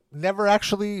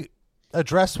actually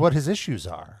addressed what his issues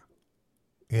are.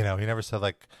 He never said,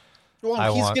 like,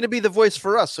 Well, he's going to be the voice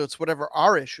for us, so it's whatever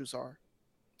our issues are.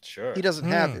 Sure. He doesn't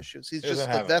have issues. He's just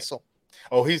the vessel.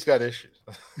 Oh, he's got issues.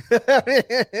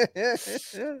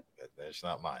 That's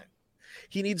not mine.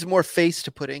 He needs more face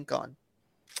to put ink on.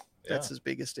 That's Yeah. his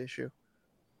biggest issue.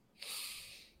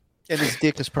 And his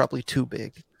dick is probably too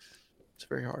big. It's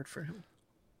very hard for him.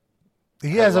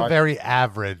 He has a very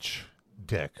average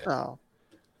dick. Oh.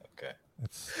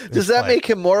 Does that make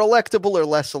him more electable or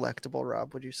less electable,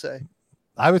 Rob? Would you say?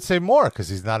 I would say more because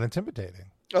he's not intimidating.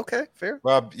 Okay, fair.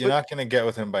 Rob, you're not going to get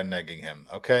with him by negging him.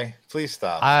 Okay, please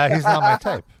stop. He's not my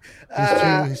type.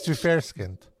 He's too fair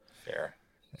skinned. Fair.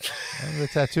 The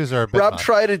tattoos are a bit Rob much.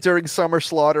 tried it during Summer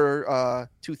Slaughter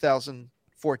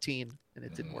 2014, and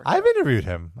it didn't work. I've interviewed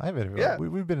him. Yeah.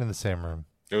 We've been in the same room.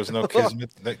 There was no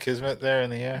kismet there in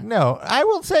the air. No, I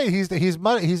will say he's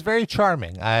very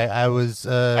charming. I was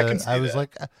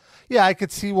like, yeah, I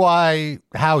could see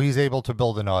how he's able to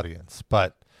build an audience,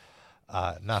 but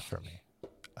not for me.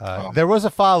 There was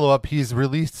a follow-up. He's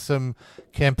released some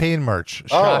campaign merch.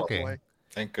 Shocking. Oh,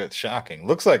 thank God. Shocking.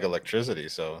 Looks like electricity,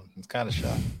 so it's kind of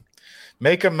shocking.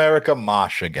 Make America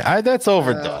mosh again. That's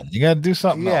overdone. You got to do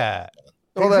something else.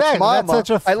 Well, that's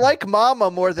Mama. I like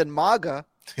Mama more than MAGA.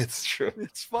 It's true.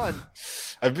 It's fun.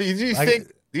 Do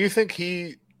you think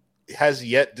he has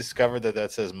yet discovered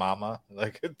that says Mama?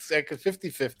 Like it's like a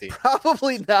 50-50.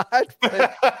 Probably not.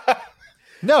 But...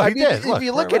 No, he did. If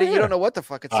you look at it, you don't know what the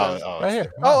fuck it says. Right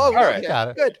here. All right. Got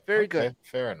it. Good. Very good.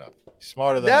 Fair enough.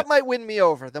 Smarter than that might win me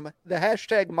over. The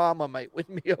hashtag Mama might win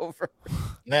me over.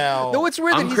 Now, no, it's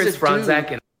weird that I'm he's Chris a Franzak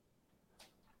dude.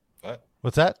 What?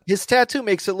 What's that? His tattoo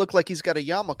makes it look like he's got a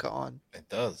yarmulke on. It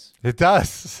does. It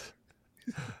does.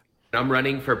 I'm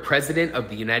running for president of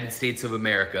the United States of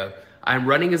America. I'm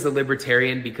running as a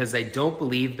libertarian because I don't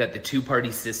believe that the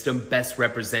two-party system best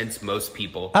represents most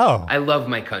people. Oh. I love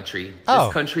my country.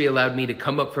 This country allowed me to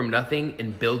come up from nothing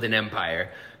and build an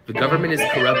empire. The government is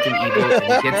corrupt and evil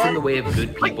and gets in the way of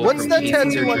good people. What's from that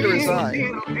chasing tattoo their under his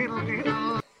dreams.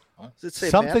 eye? Does it say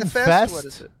Something manifest? fest? What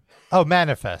is it? Oh,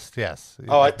 manifest. Yes.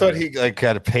 Oh, I thought he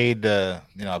had a paid.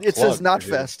 It says not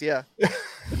fest. Yeah.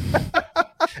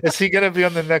 Is he going to be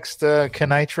on the next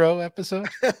Canitro episode?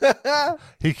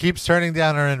 He keeps turning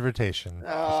down our invitation.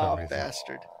 Oh,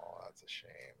 bastard. Oh, that's a shame.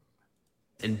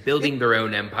 And building their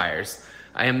own empires.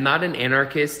 I am not an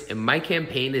anarchist, and my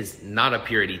campaign is not a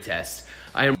purity test.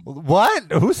 I am. What?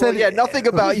 Who said? Yeah, nothing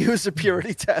about you is a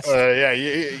purity test.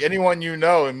 Anyone you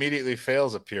know immediately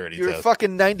fails a purity test. You're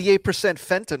fucking 98%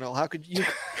 fentanyl. How could you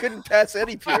couldn't pass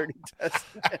any purity test?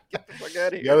 Get the fuck out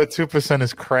of here. The other 2%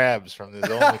 is crabs from his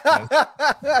only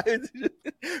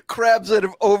Crabs that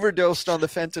have overdosed on the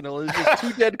fentanyl. It's just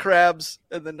 2 dead crabs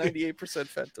and then 98%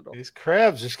 fentanyl. These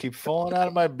crabs just keep falling out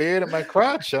of my beard and my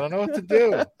crotch. I don't know what to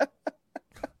do.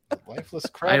 Lifeless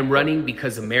crab. I am running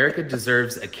because America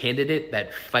deserves a candidate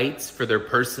that fights for their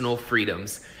personal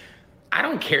freedoms. I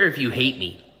don't care if you hate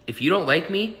me. If you don't like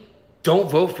me,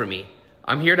 don't vote for me.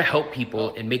 I'm here to help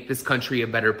people and make this country a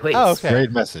better place. Oh, okay.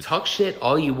 Great message. Talk shit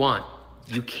all you want.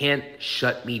 You can't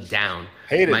shut me down.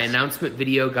 Haters. My announcement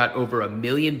video got over 1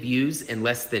 million views in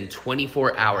less than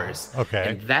 24 hours. Okay.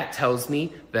 And that tells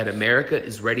me that America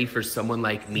is ready for someone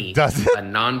like me, Does it? a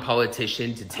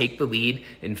non-politician, to take the lead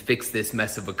and fix this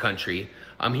mess of a country.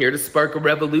 I'm here to spark a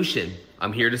revolution.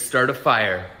 I'm here to start a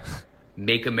fire.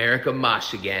 Make America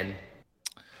mosh again.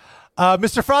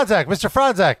 Mr.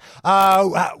 Franzak,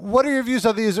 what are your views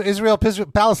on the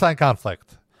Israel-Palestine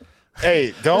conflict?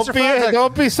 Hey,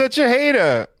 don't be such a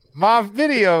hater. My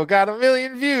video got 1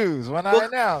 million views when I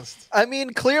announced. I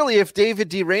mean, clearly, if David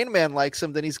D. Rainman likes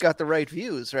him, then he's got the right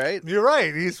views, right? You're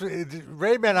right.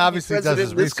 Rainman obviously does his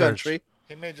this research. Country.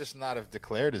 He may just not have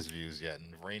declared his views yet,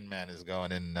 and Rain Man is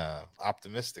going in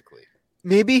optimistically.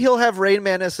 Maybe he'll have Rain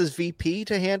Man as his VP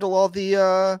to handle all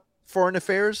the foreign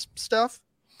affairs stuff.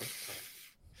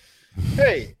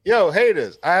 Hey,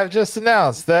 haters, I have just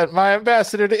announced that my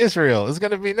ambassador to Israel is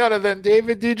going to be none other than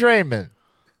David D. Draymond.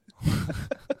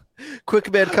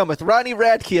 Quick man cometh. Ronnie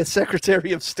Radke as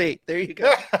Secretary of State. There you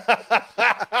go.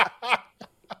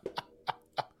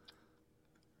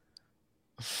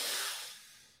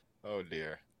 Oh,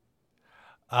 dear.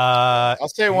 I'll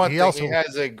say one thing. He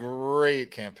has a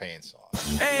great campaign song.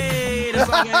 Hey, the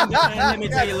song ain't done. Let me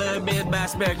tell you a little bit about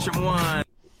Spectrum One.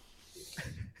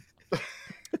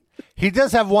 He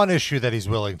does have one issue that he's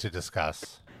willing to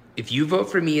discuss. If you vote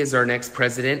for me as our next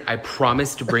president, I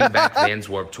promise to bring back Vans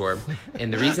Warped Tour.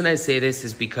 And the reason I say this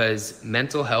is because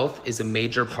mental health is a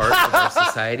major part of our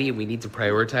society, and we need to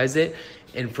prioritize it.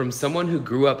 And from someone who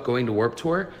grew up going to Warped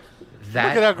Tour, that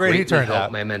Look at how great he greatly turned helped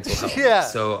out. my mental health. Yeah.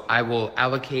 So I will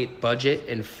allocate budget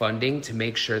and funding to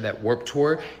make sure that Warped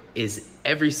Tour is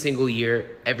every single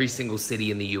year, every single city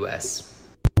in the U.S.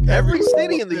 Every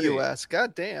city in the U.S.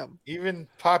 God damn. Even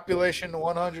population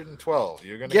 112.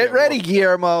 You're gonna get ready,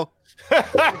 Guillermo.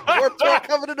 Warped Tour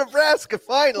coming to Nebraska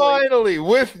finally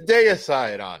with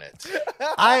Deicide on it.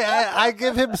 I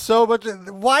give him so much.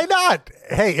 Why not?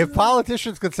 Hey, if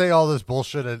politicians could say all this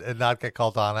bullshit and not get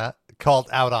called out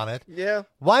on it, Yeah.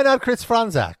 why not Chris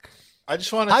Franzak? I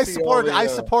just want to see I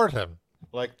support him.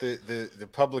 Like the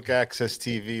public access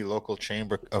TV, local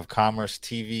chamber of commerce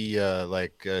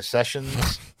TV,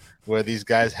 sessions where these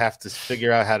guys have to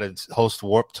figure out how to host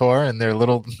Warped Tour in their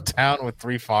little town with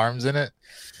 3 farms in it.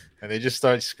 And they just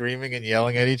start screaming and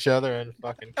yelling at each other and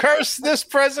fucking curse this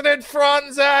President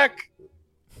Franzak.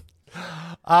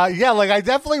 I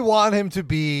definitely want him to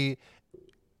be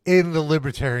in the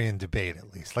libertarian debate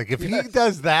at least. Like if he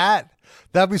does that,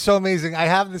 that'd be so amazing. I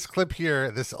have this clip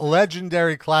here, this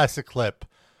legendary classic clip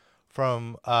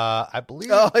from I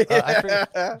believe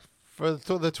for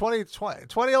the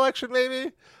 2020 election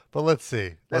maybe. But let's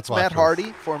see. That's Matt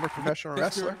Hardy, former professional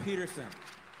wrestler. Peterson.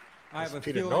 I have a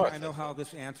feeling I know how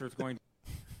this answer is going to.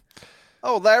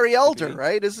 Oh, Larry Elder,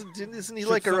 right? Isn't he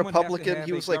like a Republican?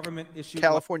 He was like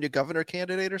California governor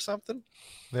candidate or something.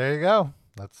 There you go.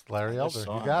 That's Larry Elder.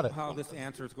 You got it. How this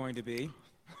answer is going to be.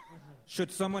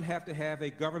 Should someone have to have a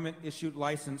government-issued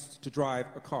license to drive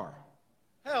a car?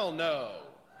 Hell no.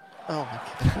 Oh my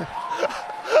God.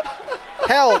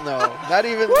 Hell no. Not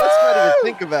even. Let's not even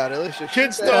think about it.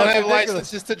 Kids don't have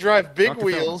licenses to drive big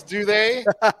wheels, do they?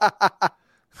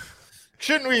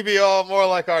 Shouldn't we be all more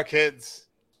like our kids?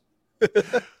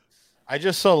 I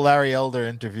just saw Larry Elder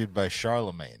interviewed by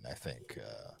Charlemagne, I think.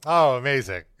 Oh,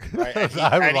 amazing. Right?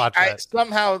 I would watch that.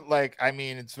 Somehow,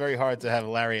 it's very hard to have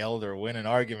Larry Elder win an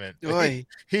argument.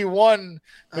 He won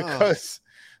because,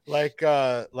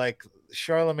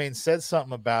 Charlemagne said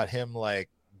something about him,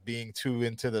 being too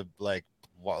into the,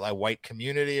 white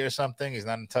community or something. He's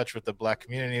not in touch with the black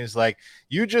community. He's like,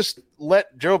 you just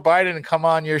let Joe Biden come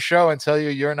on your show and tell you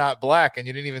you're not black and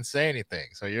you didn't even say anything.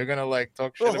 So you're going to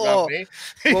talk shit about me?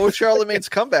 What was Charlemagne's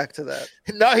comeback to that?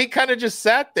 No, he kind of just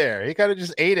sat there. He kind of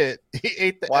just ate it. He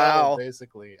ate the L,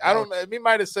 basically. I don't know. He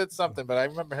might have said something, but I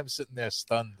remember him sitting there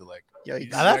stunned. Now,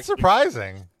 that's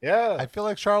surprising. Yeah. I feel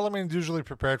like Charlemagne's usually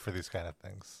prepared for these kind of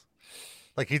things.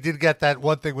 He did get that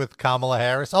one thing with Kamala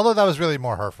Harris, although that was really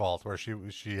more her fault, where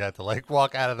she had to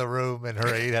walk out of the room and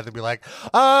her aide had to be like,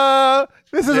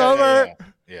 this is over.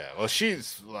 Yeah. Well, she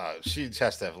has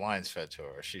to have lines fed to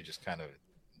her. She just kind of,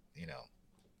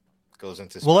 goes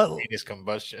into spontaneous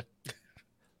combustion.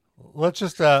 Let's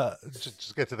just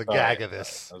get to the gag of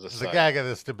this. The gag of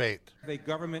this debate. A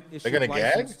government issued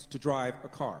license to drive a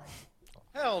car.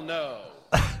 Hell no.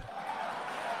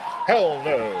 Hell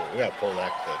no. We gotta pull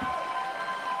that clip.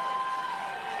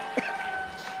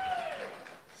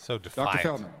 So defiant. Dr.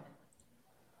 Feldman.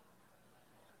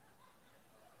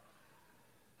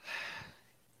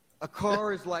 A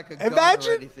car is like a gun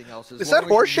or anything else. Is that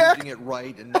Horseshack? Using it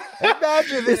right and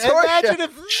imagine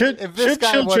if this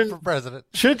guy went for president.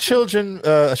 Should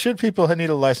people need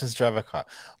a license to drive a car?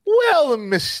 Well,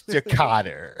 Mr.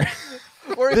 Cotter.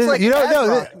 Or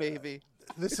it's maybe.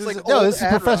 This is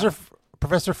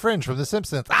Professor Fringe from The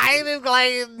Simpsons. I think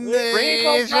they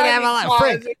should have a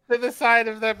Fringe to the side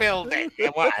of the building.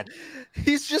 What?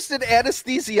 He's just an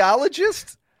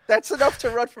anesthesiologist. That's enough to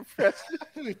run for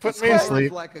president. Put me to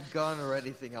sleep. Like a gun or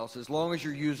anything else, as long as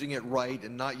you're using it right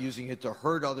and not using it to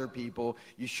hurt other people,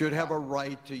 you should have a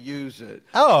right to use it.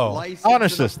 Oh, honor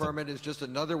system. system. Permit is just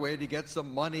another way to get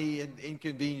some money and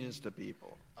inconvenience to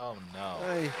people. Oh no.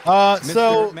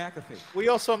 So McAfee. We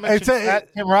also mentioned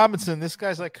Tim Robinson. This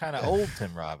guy's kind of old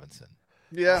Tim Robinson.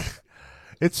 Yeah.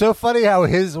 It's so funny how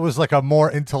his was a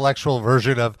more intellectual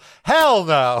version of hell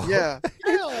no. Yeah.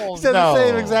 He said the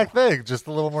same exact thing, just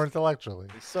a little more intellectually.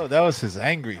 So that was his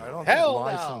angry. I don't think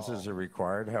licenses are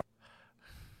required.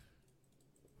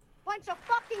 Bunch of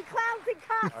fucking clowns and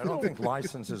cops. I don't think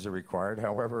licenses are required.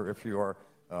 However, if you are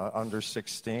under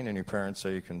 16 and your parents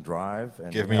say you can drive,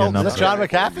 and give me a number. That's John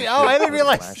McAfee. Oh, I didn't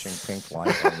realize. Flashing pink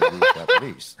light on the roof at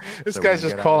least. This guy's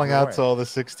just calling out to all the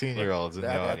 16-year-olds in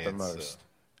the audience. At the most.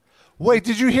 Wait,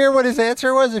 did you hear what his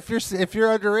answer was? If you're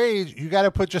underage, you got to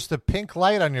put just a pink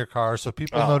light on your car so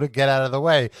people know to get out of the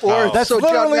way. Or that's so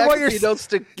literally what you're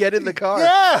supposed to get in the car.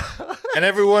 Yeah, and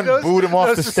everyone booed him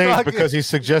off the stage because he's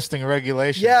suggesting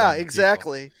regulations. Yeah,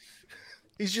 exactly.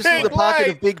 He's just in the pocket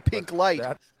of big pink light.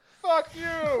 Fuck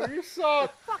you! You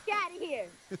suck. Fuck out of here.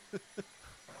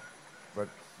 But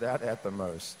that at the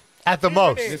most. At the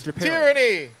most.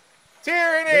 Tyranny.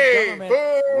 The government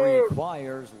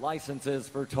requires licenses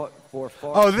for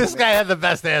this guy had the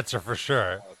best answer for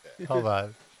sure. Okay. Hold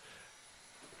on.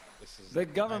 The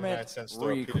government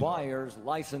requires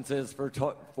licenses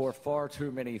for far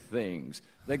too many things.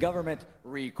 The government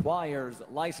requires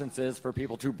licenses for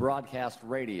people to broadcast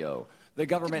radio. The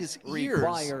government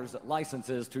requires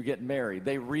licenses to get married.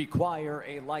 They require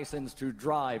a license to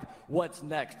drive. What's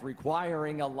next?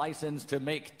 Requiring a license to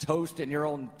make toast in your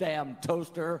own damn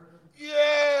toaster?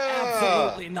 Yeah!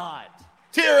 Absolutely not.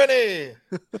 Tyranny.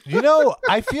 You know,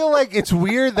 I feel like it's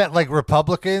weird that like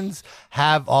Republicans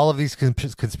have all of these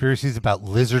conspiracies about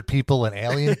lizard people and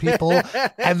alien people,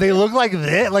 and they look like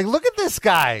this. Like, look at this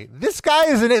guy. This guy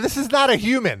isn't it. This is not a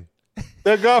human.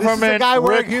 The government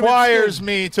requires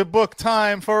me to book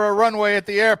time for a runway at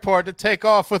the airport to take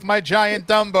off with my giant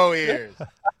Dumbo ears.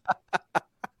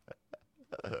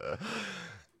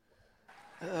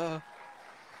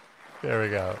 There we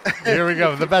go. Here we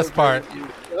go. The best part.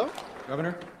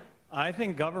 Governor? I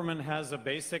think government has a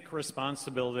basic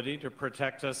responsibility to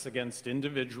protect us against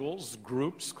individuals,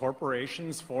 groups,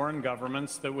 corporations, foreign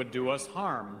governments that would do us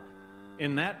harm.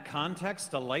 In that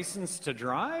context, a license to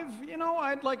drive? You know,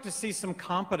 I'd like to see some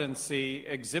competency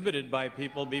exhibited by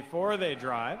people before they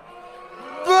drive.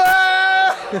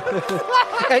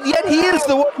 And yet he is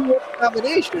the one who won the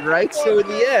nomination, right? So in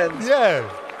the end... Yeah.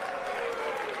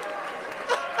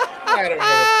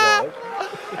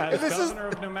 As governor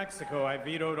of New Mexico, I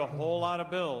vetoed a whole lot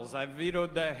of bills. I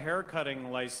vetoed the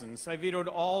haircutting license. I vetoed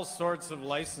all sorts of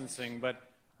licensing, but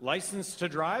license to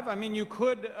drive? I mean, you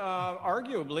could,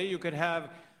 arguably, you could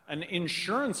have an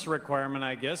insurance requirement,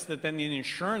 I guess, that then the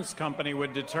insurance company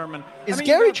would determine. Is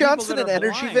Gary Johnson an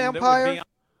energy vampire?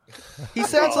 He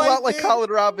sounds a lot like Colin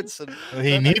Robinson.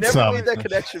 He needs I've never some. made that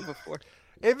connection before.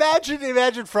 Imagine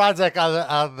Franzek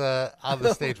on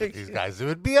the stage with these guys. It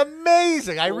would be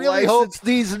amazing. I really hope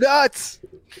these nuts.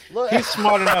 Look. He's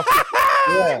smart enough.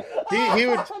 Yeah,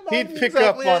 he'd pick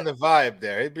exactly up on the vibe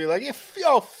there. He'd be like,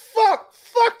 "Yo, fuck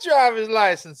driver's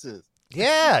licenses."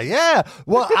 Yeah.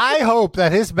 Well, I hope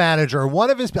that his manager, one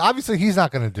of his, obviously he's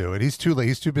not going to do it. He's too late.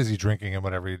 He's too busy drinking and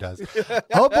whatever he does.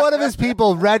 Hope one of his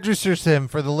people registers him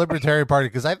for the Libertarian Party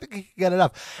because I think he can get it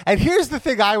up. And here's the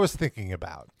thing I was thinking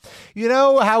about. You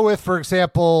know how with, for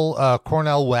example,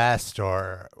 Cornel West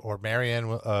or Marianne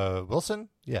Wilson?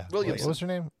 Yeah. Williamson. What was her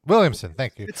name? Williamson.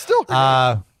 Thank you. It's still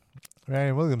her name.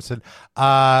 Marianne Williamson.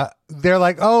 They're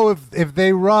like, oh, if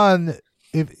they run,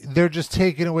 if they're just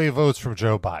taking away votes from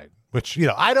Joe Biden. Which, you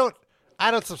know, I don't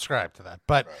subscribe to that,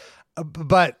 but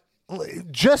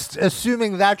just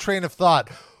assuming that train of thought,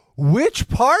 which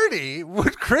party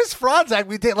would Chris Franzak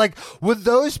be taking? Like, would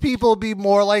those people be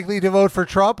more likely to vote for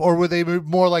Trump, or would they be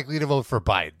more likely to vote for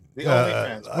Biden? The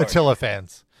OnlyFans party. Attila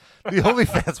fans, the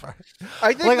OnlyFans party.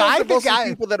 I think those are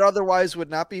mostly people that otherwise would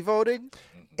not be voting.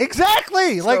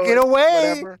 Exactly. So, like, in a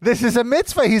way, whatever. This is a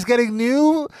mitzvah. He's getting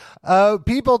new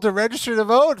people to register to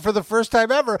vote for the first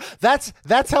time ever. That's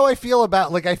how I feel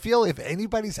about, like, I feel if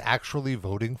anybody's actually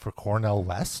voting for Cornel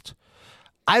West,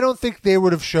 I don't think they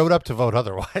would have showed up to vote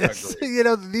otherwise. You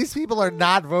know, these people are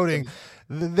not voting.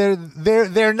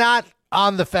 They're not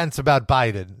on the fence about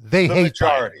Biden. They hate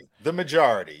majority. Biden. The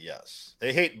majority, yes.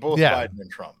 They hate both Biden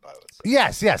and Trump, I would say.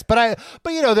 Yes, but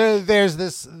you know, there's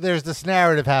this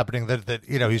narrative happening that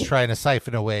you know, he's trying to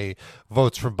siphon away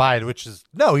votes from Biden, which is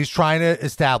he's trying to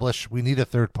establish we need a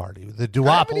third party. The duopoly.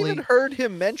 I haven't even heard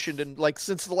him mentioned in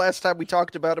since the last time we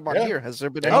talked about him on here. Has there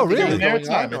been anything anything going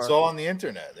airtime? on? It's all on the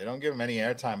internet. They don't give him any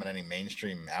airtime on any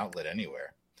mainstream outlet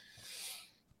anywhere.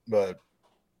 But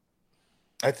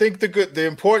I think the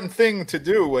important thing to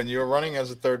do when you're running as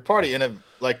a third party in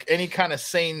any kind of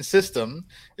sane system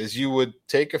is you would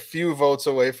take a few votes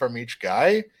away from each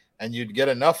guy and you'd get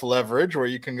enough leverage where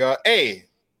you can go, hey,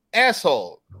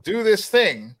 asshole, do this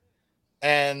thing.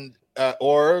 And,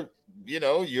 or, you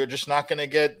know, you're just not going to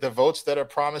get the votes that are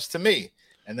promised to me.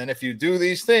 And then if you do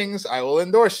these things, I will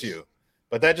endorse you.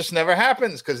 But that just never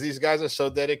happens because these guys are so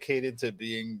dedicated to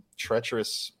being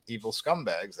treacherous, evil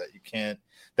scumbags that you can't.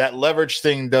 That leverage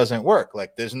thing doesn't work.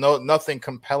 Like, there's nothing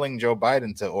compelling Joe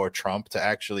Biden or Trump to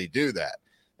actually do that.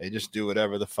 They just do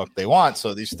whatever the fuck they want.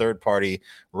 So these third party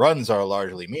runs are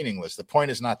largely meaningless. The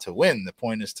point is not to win. The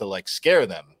point is to scare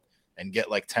them and get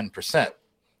 10%.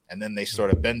 And then they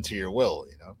sort of bend to your will,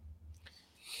 you know?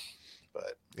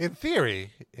 But in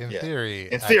theory, right.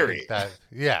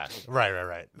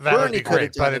 Bernie could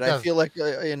have done it. I feel like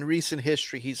in recent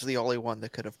history, he's the only one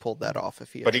that could have pulled that off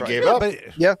if he had But he tried. gave up.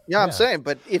 I'm saying,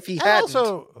 but if he hadn't,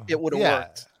 it would have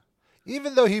worked.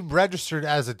 Even though he registered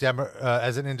as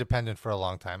as an independent for a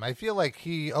long time, I feel like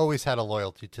he always had a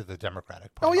loyalty to the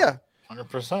Democratic Party. Oh yeah,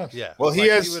 100%. Yeah. Well, he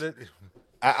has.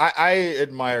 I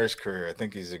admire his career. I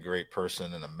think he's a great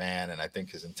person and a man, and I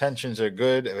think his intentions are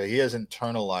good. He has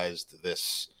internalized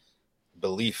this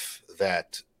belief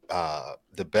that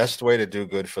the best way to do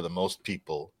good for the most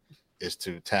people is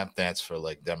to tap dance for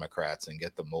Democrats and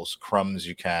get the most crumbs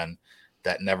you can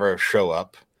that never show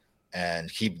up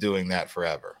and keep doing that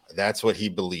forever. That's what he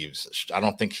believes. I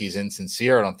don't think he's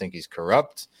insincere. I don't think he's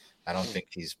corrupt. I don't think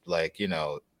he's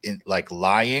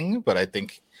lying, but I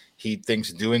think he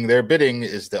thinks doing their bidding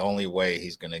is the only way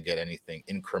he's going to get anything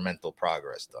incremental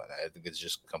progress done. I think it's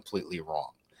just completely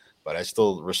wrong. But I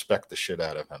still respect the shit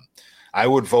out of him. I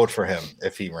would vote for him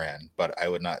if he ran, but I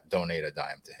would not donate a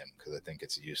dime to him because I think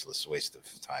it's a useless waste of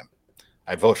time.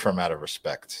 I'd vote for him out of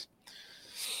respect.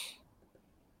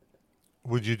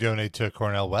 Would you donate to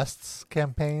Cornel West's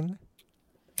campaign?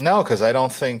 No, because I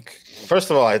don't think. First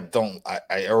of all, I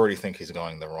already think he's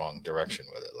going the wrong direction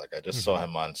with it. Like I just saw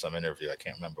him on some interview. I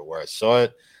can't remember where I saw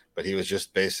it, but he was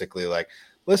just basically like,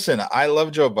 "Listen, I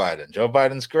love Joe Biden. Joe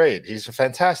Biden's great. He's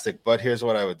fantastic. But here's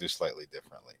what I would do slightly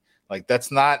differently." Like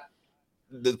that's not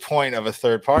the point of a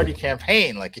third party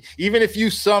campaign. Like even if you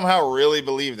somehow really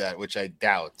believe that, which I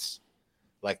doubt.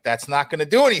 Like that's not going to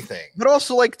do anything. But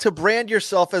also, like to brand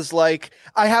yourself as like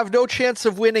I have no chance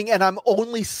of winning, and I'm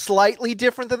only slightly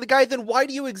different than the guy. Then why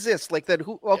do you exist? Like that?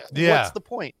 What's the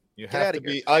point? You Get have to outta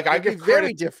be here. like I You'd give be very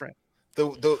credit. different.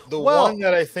 The one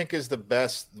that I think is the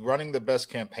best, running the best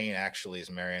campaign actually is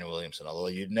Marianne Williamson. Although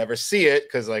you'd never see it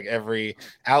because like every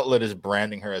outlet is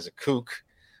branding her as a kook.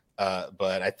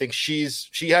 But I think she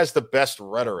has the best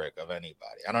rhetoric of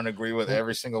anybody. I don't agree with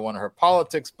every single one of her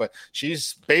politics, but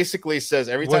she's basically says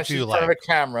every time she's in front of a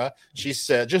camera, she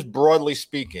said, just broadly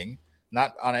speaking,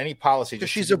 not on any policy. Because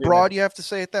she's abroad, you have to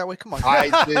say it that way. Come on.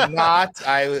 I did not.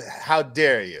 How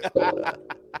dare you?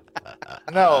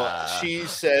 No, she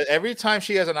said every time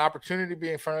she has an opportunity to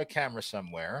be in front of a camera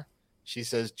somewhere, she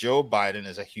says Joe Biden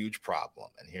is a huge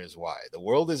problem, and here's why. The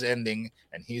world is ending,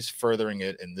 and he's furthering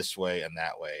it in this way and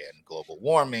that way, and global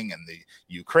warming and the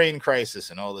Ukraine crisis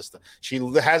and all this stuff. She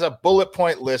has a bullet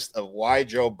point list of why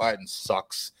Joe Biden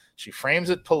sucks. She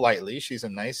frames it politely. She's a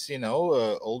nice,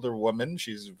 older woman.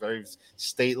 She's very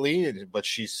stately, but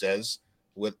she says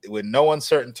with no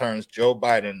uncertain terms, Joe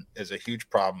Biden is a huge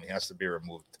problem. He has to be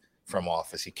removed from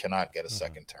office. He cannot get a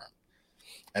second term.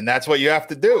 And that's what you have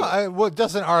to do.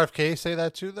 Doesn't RFK say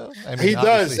that too, though? I mean, he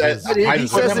does. He says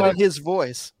it in his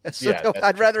voice. So Yeah,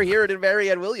 I'd rather hear it in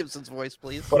Marianne Williamson's voice,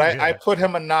 please. But I put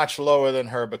him a notch lower than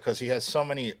her because he has so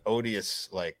many odious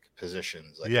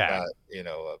positions. About,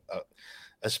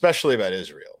 especially about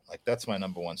Israel. Like that's my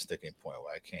number one sticking point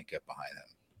where I can't get behind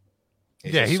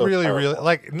him. He so really, terrible.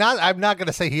 I'm not going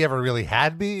to say he ever really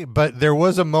had me, but there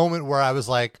was a moment where I was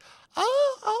like,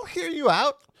 I'll hear you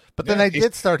out. But then I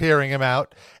did start hearing him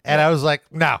out, and I was like,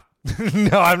 no,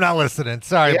 I'm not listening.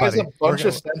 Sorry, buddy. He has a bunch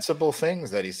of sensible things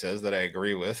that he says that I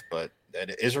agree with, but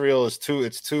that Israel is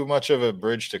too much of a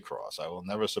bridge to cross. I will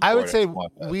never support it. I would say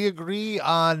we agree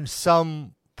on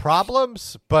some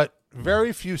problems, but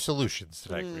very few solutions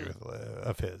that I agree with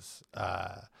of his,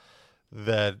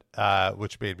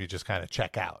 which made me just kind of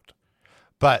check out.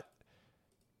 But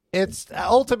it's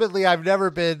ultimately, I've never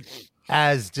been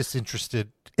as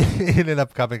disinterested in an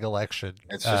upcoming election.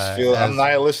 It's just I'm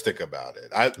nihilistic about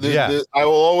it. I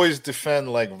will always defend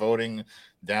voting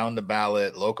down the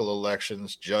ballot, local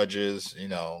elections, judges,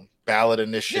 ballot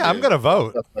initiatives. Yeah, I'm going to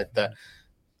vote. Stuff like that.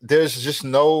 There's just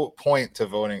no point to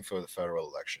voting for the federal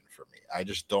election for me. I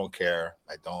just don't care.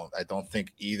 I don't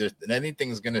think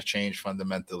anything's going to change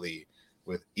fundamentally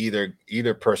with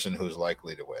either person who's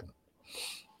likely to win.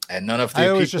 And none of the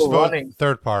people just running vote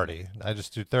third party. I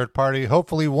just do third party.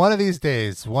 Hopefully, one of these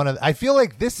days, I feel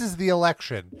like this is the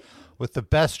election with the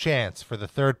best chance for the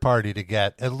third party to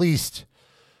get at least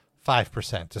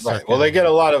 5% to start. Right. Well, they get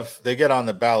on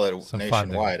the ballot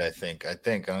nationwide. Funding. I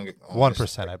think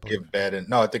 1%. I believe.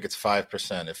 I think it's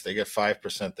 5%. If they get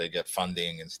 5%, they get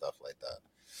funding and stuff like that.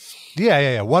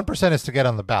 Yeah. 1% is to get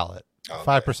on the ballot.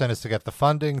 5% is to get the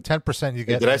funding. 10% you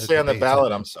get. Did I say on the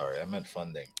ballot? I'm sorry, I meant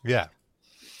funding. Yeah.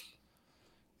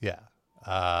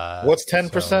 What's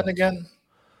 10% again?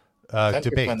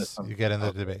 Debates. You get in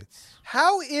the debates.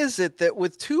 How is it that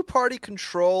with two-party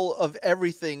control of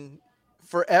everything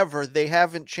forever, they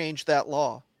haven't changed that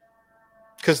law?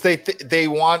 Because they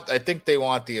want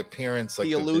the appearance,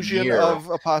 the illusion of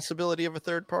a possibility of a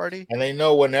third party. And they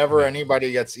know whenever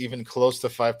anybody gets even close to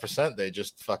 5%, they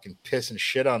just fucking piss and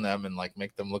shit on them and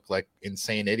make them look like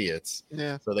insane idiots.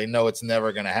 Yeah. So they know it's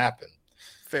never going to happen.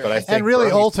 Fair. But I think and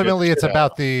really, ultimately, it's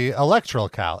about the electoral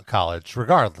college,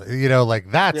 regardless.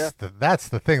 That's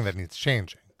the thing that needs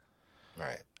changing.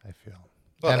 Right. I feel.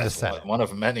 Well, and the that's Senate. one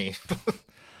of many.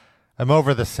 I'm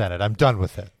over the Senate. I'm done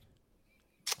with it.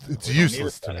 It's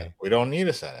useless to me. We don't need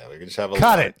a Senate. We can just have a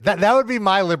cut it. That would be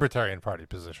my Libertarian Party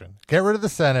position. Get rid of the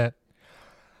Senate.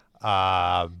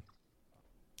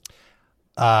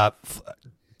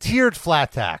 Tiered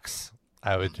flat tax.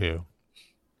 I would do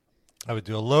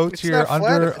a low tier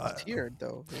under. It's tiered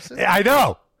though. I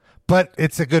know, but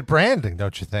it's a good branding,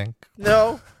 don't you think?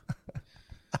 No.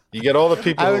 You get all the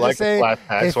people who like the flat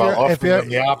tax while offering them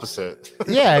the opposite.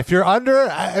 Yeah, if you're under,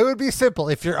 it would be simple.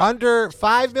 If you're under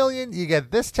 5 million, you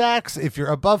get this tax. If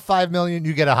you're above 5 million,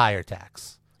 you get a higher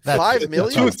tax. That's 5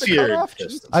 million is the cutoff?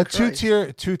 A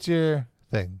two-tier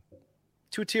thing.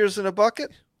 2 tiers in a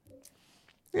bucket?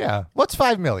 Yeah. What's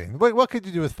 5 million? What could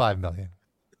you do with 5 million?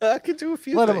 I could do a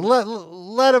few things.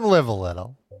 Let him live a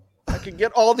little. I can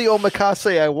get all the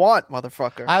omakase I want,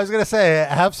 motherfucker. I was going to say,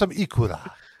 have some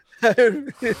ikura.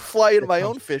 Fly in my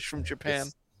own fish from Japan.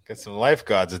 Get some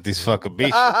lifeguards at these fucking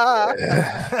beaches.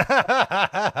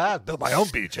 Build my own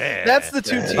beach. Yeah. That's the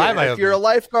 2 tier. If you're a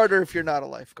lifeguard or if you're not a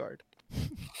lifeguard.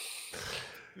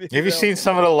 Have you seen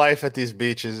some of the life at these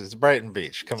beaches? It's Brighton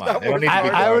Beach. Come on.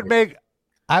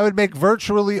 I would make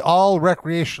virtually all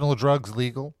recreational drugs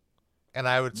legal. And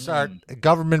I would start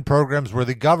government programs where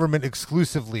the government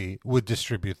exclusively would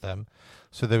distribute them,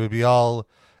 so they would be all,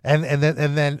 and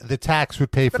then the tax would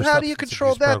pay for. But how do you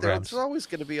control that? Programs. There's always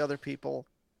going to be other people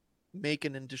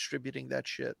making and distributing that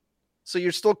shit. So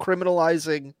you're still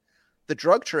criminalizing the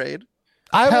drug trade.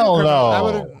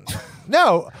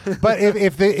 No, but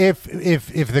if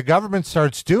the government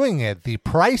starts doing it, the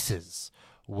prices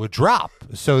would drop,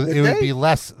 so it would be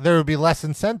less. There would be less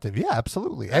incentive. Yeah,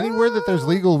 absolutely. Anywhere that there's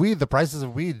legal weed, the prices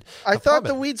of weed. I thought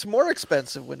the weed's more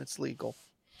expensive when it's legal,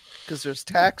 because there's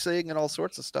taxing and all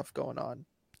sorts of stuff going on.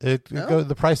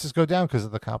 The prices go down because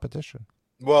of the competition.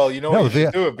 Well, you know what you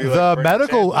should do? It'd be the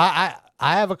medical. I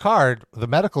have a card. The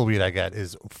medical weed I get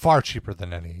is far cheaper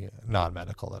than any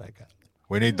non-medical that I get.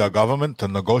 We need the government to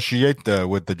negotiate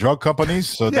with the drug companies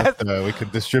so that we can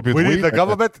distribute weed. We need the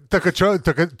government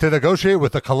to negotiate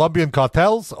with the Colombian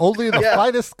cartels, only the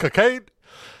finest cocaine.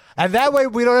 And that way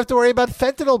we don't have to worry about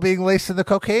fentanyl being laced in the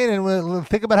cocaine, and we'll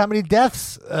think about how many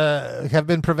deaths have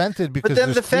been prevented because. But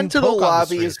then the fentanyl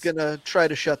lobby is going to try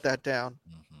to shut that down.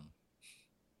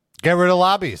 Get rid of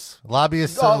lobbies.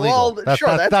 Lobbyists are legal.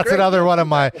 Well, that's another one of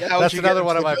my. That's another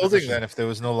one of my building. Then, if there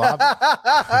was no lobby,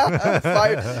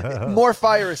 more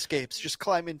fire escapes. Just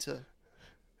climb into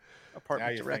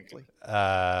apartment directly.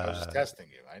 I was just testing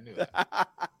you. I knew that.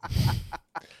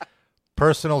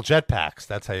 Personal jetpacks.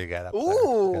 That's how you get up.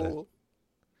 Ooh.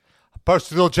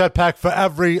 Personal jetpack for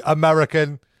every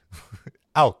American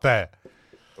out there.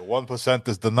 The 1%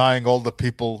 is denying all the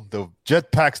people the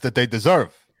jetpacks that they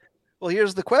deserve. Well,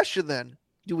 here's the question then.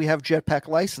 Do we have jetpack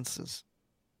licenses?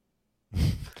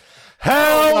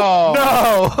 Hell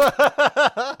no!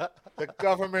 The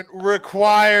government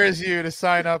requires you to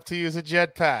sign up to use a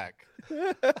jetpack.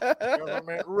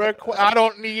 I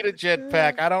don't need a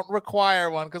jetpack. I don't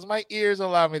require one because my ears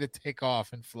allow me to take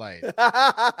off in flight.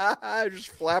 I just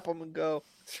flap them and go.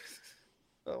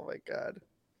 Oh, my God.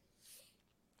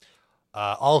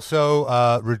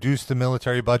 Also, reduce the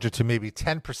military budget to maybe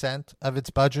 10% of its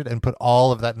budget and put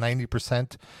all of that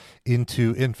 90%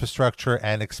 into infrastructure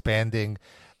and expanding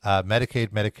Medicaid,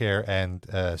 Medicare, and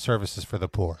services for the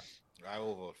poor. I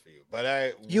will vote for you.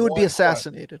 But you would be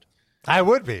assassinated. I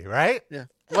would be, right? Yeah.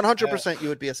 100% you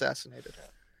would be assassinated.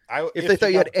 If they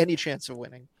thought you had any chance of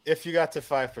winning. If you got to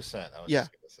 5%, I was just going to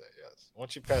say yes.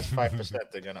 Once you pass 5%,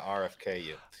 they're going to RFK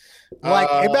you. Like,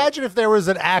 imagine if there was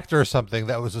an actor or something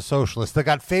that was a socialist that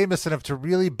got famous enough to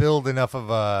really build enough of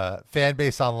a fan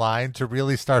base online to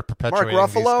really start perpetuating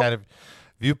these kind of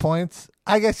viewpoints.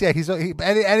 I guess, yeah, he's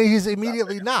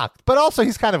immediately knocked, but also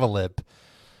he's kind of a lib.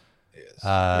 He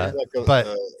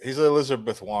is. He's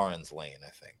Elizabeth Warren's lane, I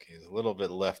think. He's a little bit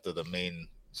left of the main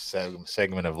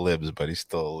segment of libs, but he's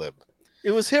still a lib.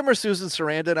 It was him or Susan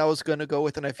Sarandon I was going to go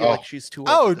with, and I feel like she's too old.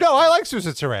 Oh, no, I like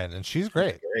Susan Sarandon. She's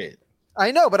great.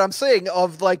 I know, but I'm saying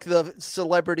of like the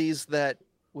celebrities that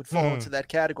would fall into that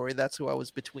category, that's who I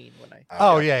was between when I.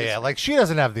 Yeah. Like she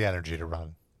doesn't have the energy to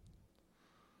run.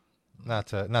 Not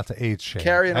to age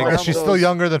shame. I guess she's still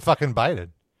younger than fucking Biden.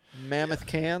 Mammoth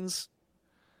cans.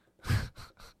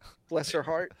 Bless her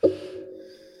heart.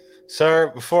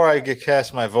 Sir, before I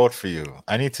cast my vote for you,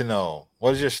 I need to know,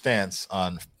 what is your stance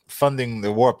on funding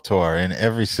the Warped Tour in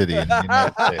every city in the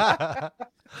United States?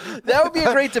 That would be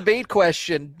a great debate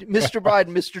question. Mr. Biden,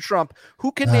 Mr. Trump,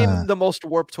 who can name the most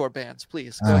Warped Tour bands?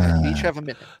 Please, go ahead. You each have a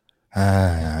minute.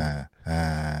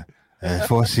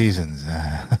 4 Seasons.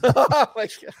 Oh my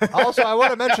God. Also, I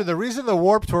want to mention the reason the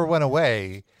Warped Tour went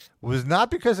away was not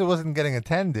because it wasn't getting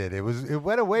attended. It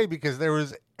went away because there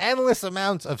was endless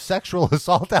amounts of sexual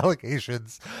assault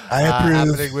allegations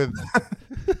happening with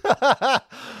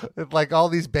like all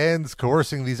these bands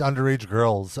coercing these underage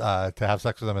girls to have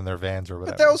sex with them in their vans or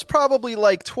whatever. But that was probably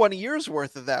like 20 years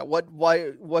worth of that.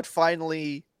 What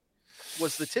finally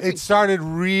was the tipping It started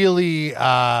really.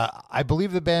 I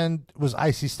believe the band was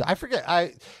Icy Star. I forget.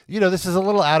 This is a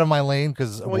little out of my lane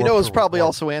because Well, it was probably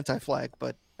also Anti-Flag,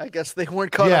 but I guess they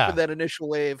weren't caught up in that initial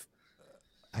wave.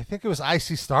 I think it was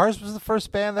Icy Stars was the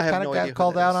first band that kind of got idea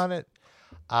called who that out is. on it.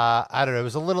 I don't know. It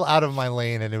was a little out of my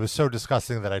lane, and it was so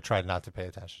disgusting that I tried not to pay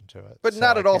attention to it. But So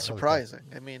not I at all can't really surprising.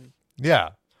 I mean, yeah,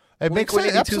 it makes sense.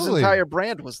 Blink-182's Absolutely. entire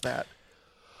brand was that.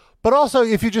 But also,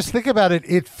 if you just think about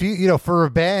it, for a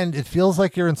band, it feels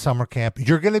like you're in summer camp.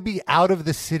 You're going to be out of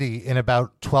the city in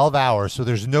about 12 hours, so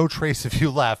there's no trace of you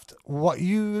left. What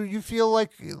you feel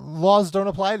like laws don't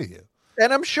apply to you.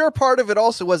 And I'm sure part of it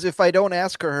also was if I don't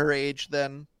ask her age,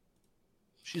 then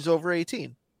she's over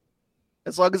 18.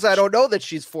 As long as I don't know that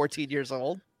she's 14 years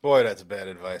old. Boy, that's bad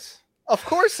advice. Of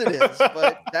course it is,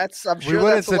 but I'm sure We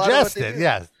wouldn't that's a lot of what suggest they it, do.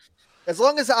 yes. As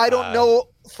long as I don't know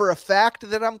for a fact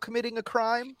that I'm committing a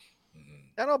crime,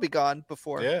 then I'll be gone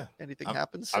before anything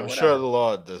happens. So I'm whatever. sure the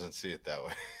law doesn't see it that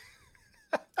way.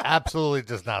 Absolutely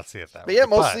does not see it that But way. yeah,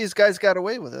 most of these guys got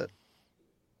away with it.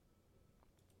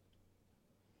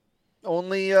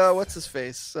 Only what's his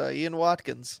face, Ian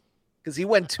Watkins, because he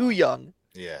went too young.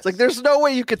 Yeah, it's like there's no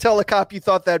way you could tell a cop you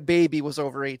thought that baby was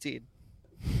over 18.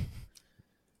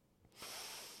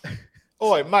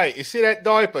 Oi, mate, you see that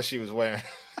diaper she was wearing?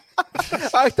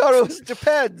 I thought it was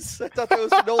Depends. I thought that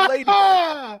was an old lady.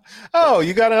 Oh,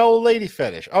 you got an old lady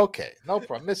fetish. Okay, no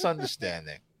problem.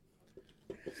 Misunderstanding.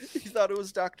 You thought it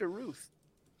was Dr. Ruth.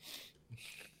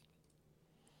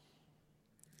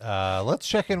 Let's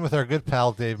check in with our good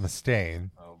pal Dave Mustaine.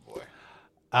 Oh boy.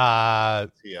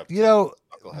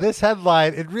 This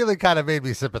headline, it really kind of made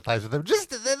me sympathize with him, just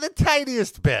the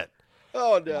tiniest bit.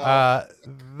 Oh no.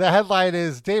 The headline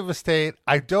is Dave Mustaine,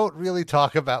 I don't really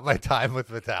talk about my time with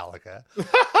Metallica.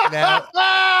 Now,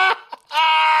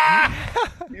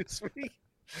 you sweet.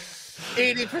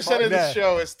 80% of the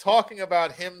show is talking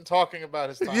about him talking about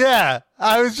his time. yeah,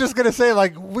 I was just gonna say,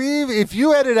 like, if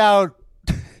you edit out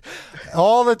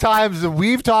all the times that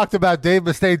we've talked about Dave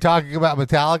Mustaine talking about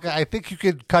Metallica, I think you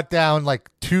could cut down like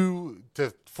 200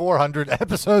 to 400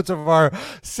 episodes of our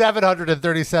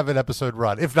 737 episode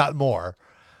run, if not more.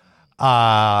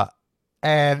 But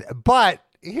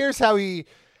here's how he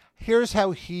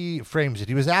frames it.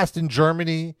 He was asked in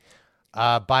Germany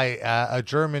by a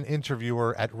German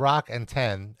interviewer at Rock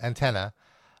Antenna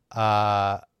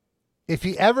if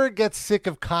he ever gets sick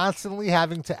of constantly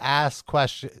having to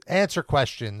answer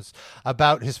questions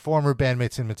about his former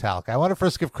bandmates in Metallica. I want to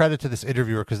first give credit to this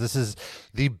interviewer because this is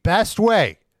the best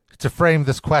way to frame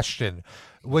this question.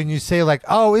 When you say like,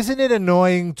 oh, isn't it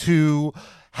annoying to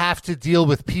have to deal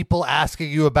with people asking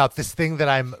you about this thing that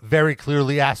I'm very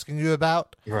clearly asking you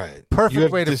about? Right.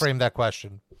 Perfect way to frame that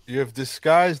question. You have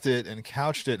disguised it and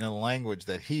couched it in a language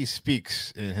that he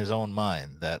speaks in his own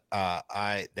mind, that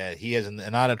he is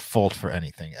not at fault for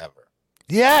anything ever.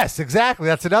 Yes, exactly.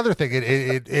 That's another thing.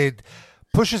 It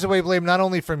pushes away blame not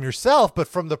only from yourself but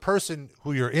from the person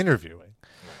who you're interviewing,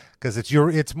 because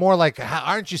it's more like,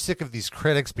 aren't you sick of these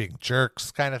critics being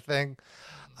jerks kind of thing?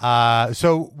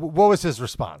 So what was his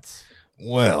response?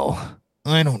 Well,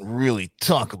 I don't really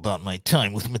talk about my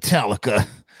time with Metallica.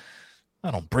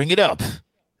 I don't bring it up.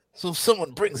 So if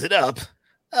someone brings it up,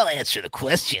 I'll answer the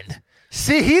question.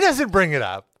 See, he doesn't bring it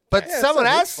up, but someone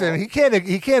asks him. He can't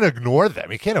ignore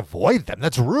them. He can't avoid them.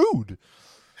 That's rude.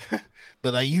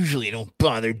 But I usually don't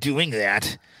bother doing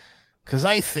that because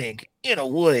I think, in a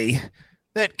way,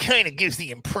 that kind of gives the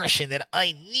impression that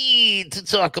I need to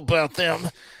talk about them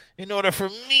in order for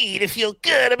me to feel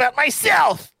good about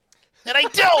myself. And I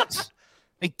don't.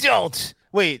 I don't.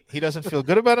 Wait, he doesn't feel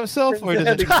good about himself, or he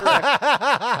doesn't?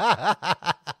 I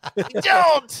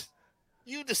don't.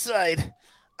 You decide.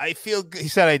 I feel good. He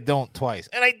said I don't twice,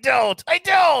 And I don't. I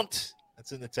don't.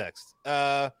 that's in the text.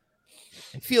 I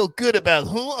feel good about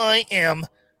who I am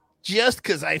just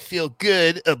because I feel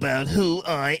good about who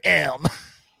I am.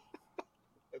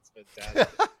 That's fantastic.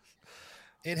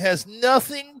 It has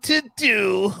nothing to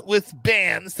do with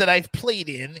bands that I've played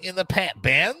in the past.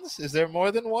 Bands? Is there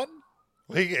more than one?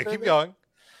 Keep going.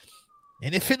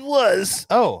 And if it was,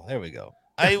 oh, there we go.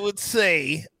 I would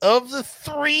say of the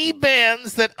 3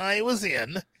 bands that I was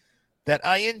in, that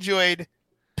I enjoyed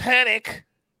Panic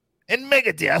and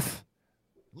Megadeth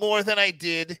more than I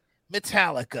did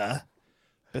Metallica,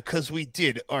 because we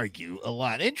did argue a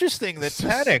lot. Interesting that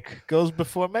Panic goes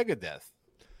before Megadeth.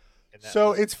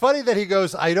 So it's funny that he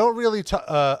goes, I don't really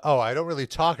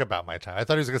talk about my time. I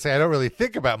thought he was going to say, I don't really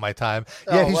think about my time.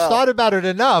 Yet he's thought about it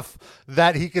enough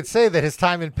that he could say that his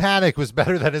time in Panic was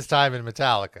better than his time in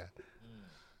Metallica.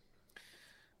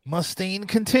 Mustaine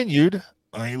continued,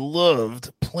 I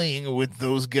loved playing with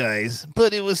those guys,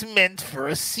 but it was meant for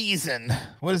a season.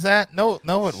 What is that? No,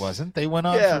 it wasn't. They went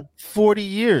on for 40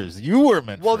 years. You were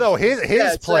meant. Well, no, his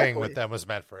exactly. playing with them was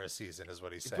meant for a season, is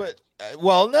what he said. But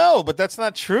no, but that's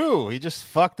not true. He just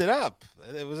fucked it up.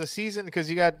 It was a season because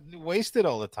you got wasted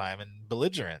all the time and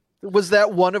belligerent. Was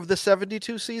that one of the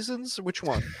 72 seasons? Which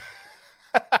one?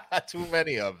 Too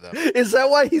many of them. Is that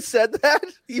why he said that?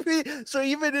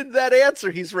 Even in that answer,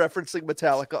 he's referencing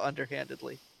Metallica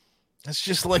underhandedly. It's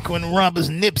just like when Rob's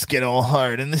nips get all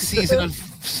hard and the season of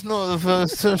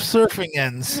surfing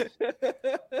ends.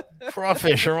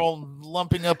 Crawfish are all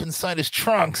lumping up inside his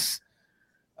trunks.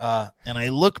 And I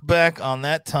look back on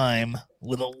that time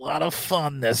with a lot of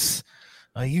fondness.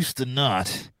 I used to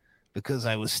not, because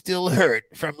I was still hurt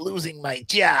from losing my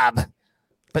job.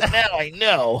 But now I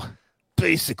know,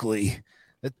 basically,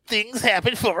 that things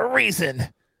happen for a reason,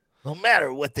 no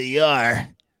matter what they are.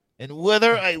 And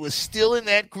whether I was still in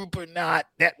that group or not,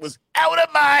 that was out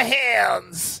of my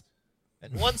hands.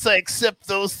 And once I accept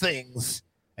those things,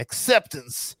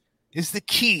 acceptance is the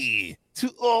key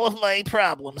to all of my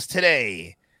problems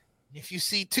today. If you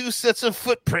see 2 sets of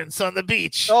footprints on the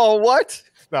beach. Oh, what?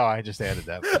 No, I just added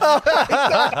that.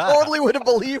 I totally would have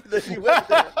believed that you went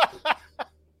there.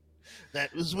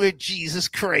 That was where Jesus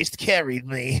Christ carried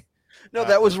me. No,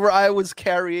 that was where I was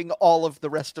carrying all of the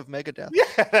rest of Megadeth.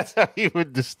 Yeah, that's how you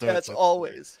would distort. That's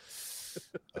always.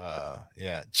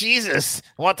 Yeah. Jesus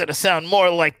wanted to sound more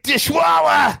like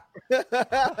Dishwalla.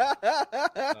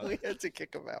 We had to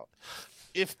kick him out.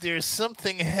 If there's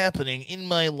something happening in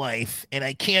my life and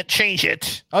I can't change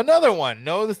it. Another one.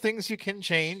 Know the things you can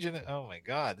change. And oh my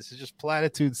God, this is just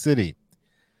Platitude City.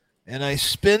 And I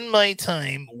spend my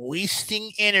time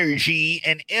wasting energy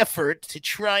and effort to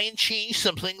try and change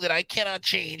something that I cannot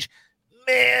change.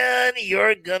 Man,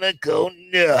 you're gonna go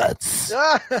nuts.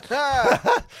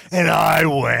 And I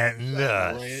went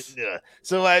nuts.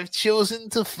 So I've chosen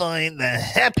to find the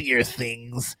happier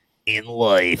things in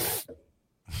life.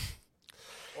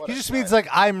 He just means like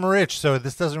I'm rich, so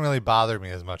this doesn't really bother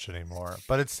me as much anymore.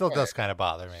 But it still does kind of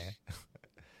bother me.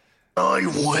 I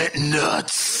went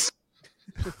nuts.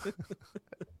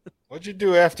 What'd you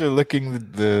do after licking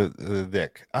the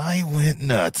dick? I went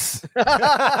nuts.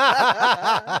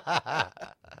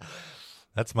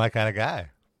 That's my kind of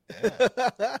guy.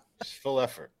 Yeah. Just full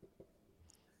effort.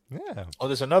 Yeah. Oh,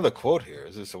 there's another quote here.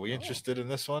 Are we interested in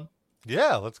this one?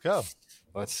 Yeah, let's go.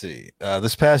 Let's see.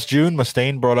 This past June,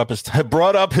 Mustaine brought up his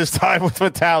time with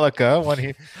Metallica when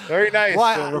he very nice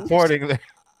reporting there.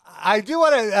 I do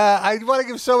want to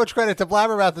give so much credit to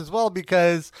Blabbermouth as well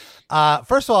because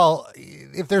first of all,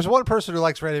 if there's one person who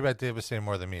likes writing about Dave Mustaine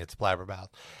more than me, it's Blabbermouth.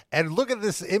 And look at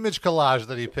this image collage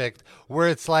that he picked where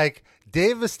it's like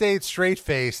Dave Mustaine straight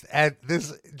faced and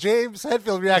this James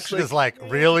Hetfield reaction is like,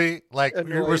 really? Like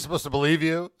we're supposed to believe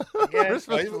you? Again,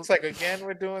 he looks like again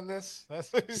we're doing this.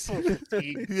 That's what he's so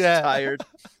fatigued. Yeah. Tired.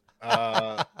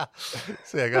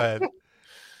 So yeah, go ahead.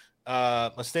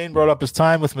 Mustaine brought up his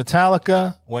time with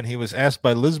Metallica when he was asked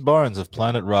by Liz Barnes of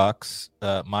Planet Rock's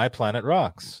My Planet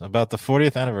Rocks about the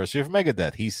 40th anniversary of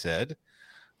Megadeth. He said,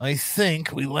 I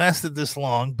think we lasted this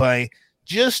long by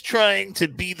just trying to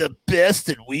be the best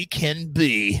that we can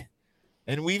be.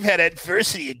 And we've had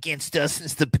adversity against us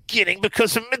since the beginning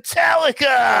because of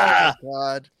Metallica. Oh,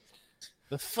 God.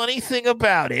 The funny thing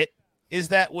about it is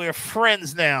that we're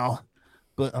friends now.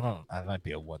 But I don't know. That might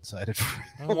be a one-sided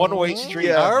one-way street.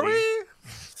 Yeah, are we?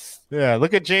 Yeah,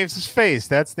 look at James's face.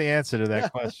 That's the answer to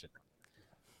that question.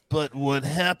 But what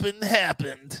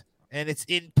happened, and it's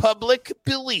in public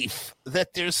belief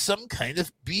that there's some kind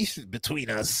of beef between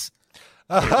us.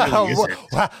 Really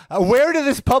where did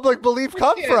this public belief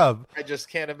come from? I just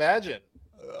can't imagine.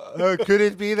 Could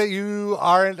it be that you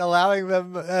aren't allowing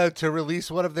them to release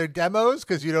one of their demos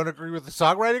because you don't agree with the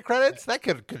songwriting credits? That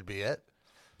could be it.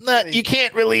 You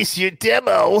can't release your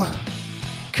demo.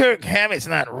 Kirk Hammett's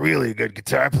not really a good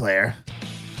guitar player.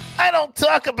 I don't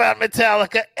talk about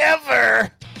Metallica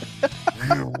ever.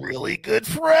 We're really good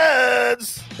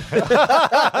friends. This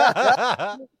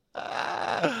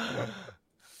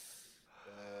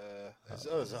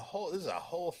is a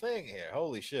whole thing here.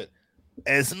 Holy shit.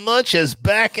 As much as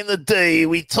back in the day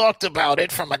we talked about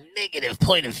it from a negative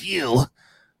point of view,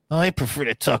 I prefer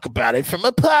to talk about it from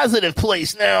a positive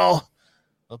place now.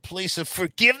 A place of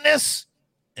forgiveness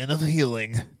and of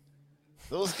healing.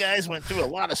 Those guys went through a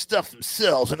lot of stuff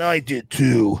themselves, and I did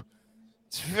too.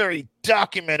 It's very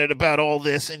documented about all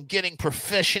this and getting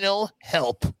professional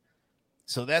help.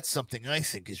 So that's something I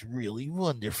think is really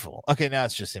wonderful. Okay, now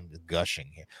it's just him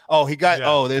gushing here.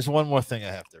 There's one more thing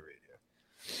I have to read here.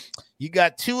 You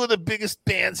got two of the biggest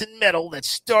bands in metal that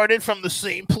started from the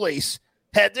same place,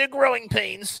 had their growing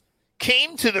pains,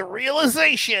 came to the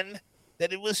realization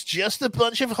that it was just a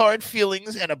bunch of hard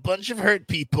feelings and a bunch of hurt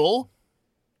people,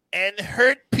 and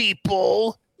hurt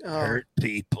people hurt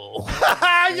people.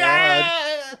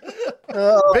 Yeah!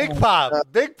 Big pop,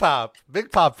 big pop,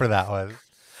 big pop for that one.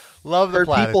 Love the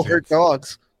Hurt people hurt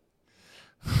dogs.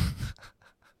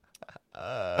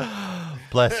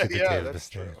 Bless you, Yeah, Dave that's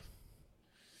true.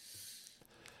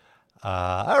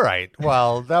 All right.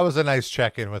 Well, that was a nice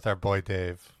check-in with our boy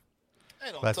Dave.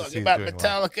 I don't Glad to talk see he's about doing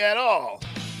well. Metallica at all.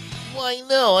 Why,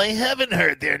 no, I haven't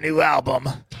heard their new album,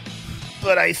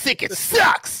 but I think it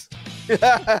sucks. Let's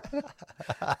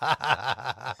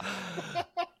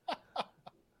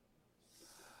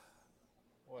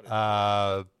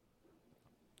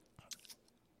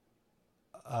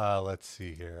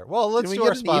see here. Well, let's Did do we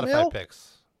our get an Spotify email?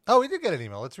 picks. Oh, we did get an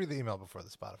email. Let's read the email before the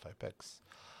Spotify picks.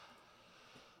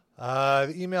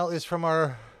 The email is from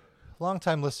our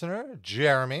longtime listener,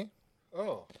 Jeremy.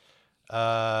 Oh.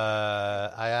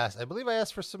 I believe I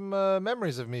asked for some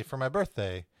memories of me for my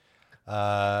birthday.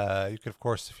 You could, of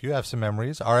course, if you have some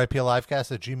memories,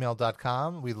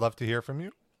 riplifecast@gmail.com. We'd love to hear from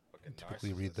you.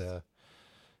 Typically read the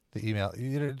email.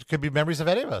 It could be memories of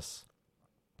any of us.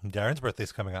 Darren's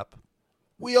birthday's coming up.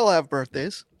 We all have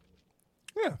birthdays.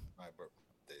 Yeah. My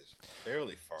birthday's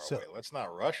fairly far away. Let's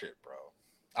not rush it, bro.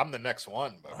 I'm the next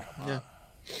one, but come on.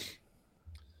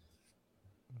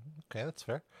 Okay, that's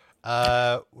fair.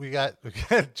 We got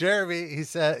Jeremy. He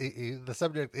said the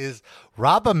subject is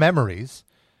Rabba memories.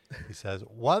 He says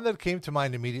one that came to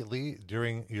mind immediately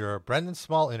during your Brendan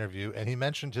Small interview, and he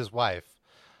mentioned his wife.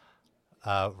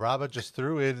 Rabba just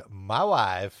threw in my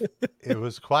wife. It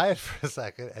was quiet for a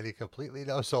second, and he completely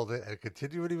no-sold it and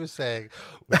continued what he was saying,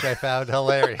 which I found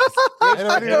hilarious.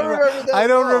 I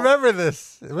don't remember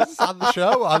this. Was this on the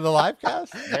show, on the live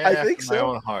cast? I think so. My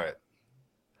own heart.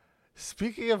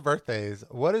 Speaking of birthdays,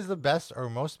 what is the best or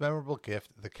most memorable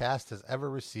gift the cast has ever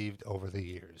received over the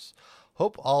years?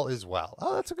 Hope all is well.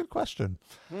 Oh, that's a good question.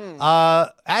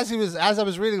 As I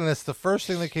was reading this, the first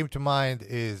thing that came to mind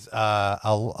is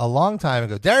a long time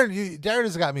ago. Darren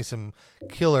has got me some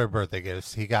killer birthday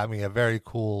gifts. He got me a very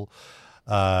cool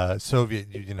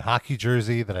Soviet Union hockey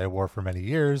jersey that I wore for many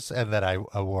years, and that I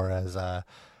wore as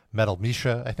Metal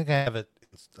Misha. I think I have it.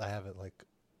 I have it like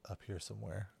up here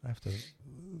somewhere. I have to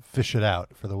fish it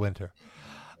out for the winter.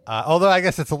 Although I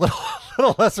guess it's a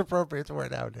little less appropriate to wear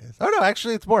nowadays. Oh no,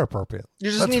 actually, it's more appropriate.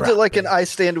 You just need to like an "I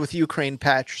Stand with Ukraine"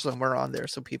 patch somewhere on there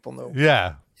so people know.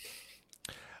 Yeah.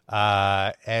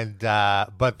 But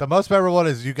the most memorable one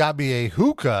is you got me a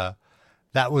hookah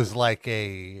that was like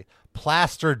a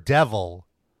plaster devil,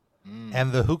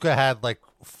 and the hookah had like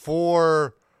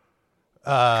four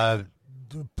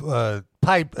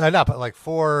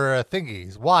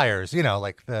thingies, wires,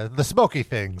 like the smoky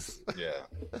things. Yeah.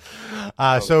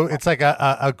 So it's like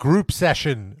a group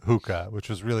session hookah, which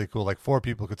was really cool. Like 4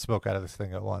 people could smoke out of this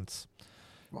thing at once.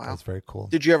 Wow. That's very cool.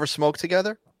 Did you ever smoke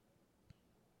together?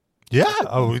 Yeah.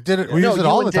 Oh, we did it. We used it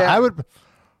all the time. We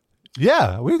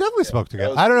definitely smoked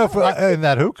together. I don't know if in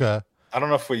that hookah. I don't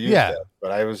know if we used that,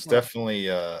 but I was definitely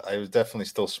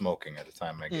still smoking at the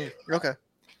time I gave it. Okay.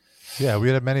 Yeah, we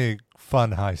had many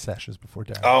fun high sessions before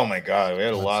Darren. Oh my god, we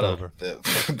had a lot of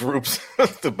the groups,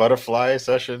 the butterfly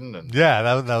session, and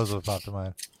that was what popped to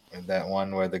mind. And that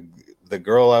one where the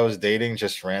girl I was dating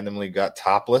just randomly got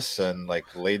topless and like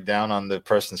laid down on the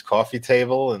person's coffee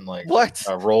table and like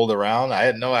rolled around.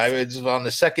 I was on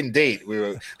the second date.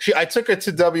 I took her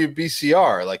to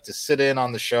WBCR like to sit in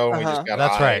on the show, and we just got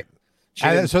That's high. right.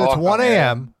 And so it's 1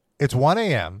 a.m. It's 1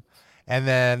 a.m. And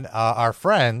then our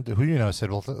friend, who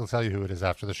said, we'll tell you who it is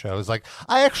after the show, is like,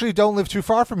 I actually don't live too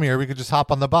far from here. We could just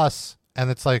hop on the bus. And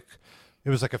it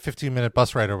was like a 15-minute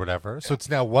bus ride or whatever. So it's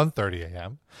now 1:30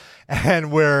 a.m. And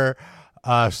we're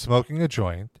smoking a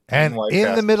joint. And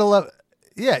in the middle of...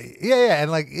 Yeah.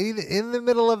 And like in the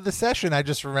middle of the session, I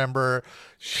just remember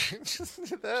she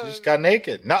just got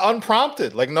naked. Not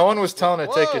unprompted. Like no one was telling her,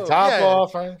 take your top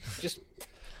off. Just...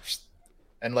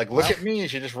 And like, look at me.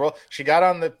 She got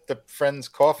on the friend's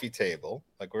coffee table.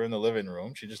 Like we're in the living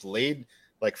room. She just laid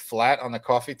like flat on the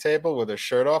coffee table with her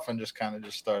shirt off and just kind of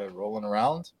just started rolling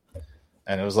around.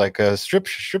 And it was like a strip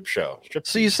show.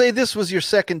 So you say this was your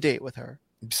second date with her?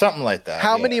 Something like that.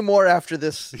 How many more after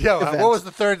this? What was the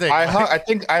third date?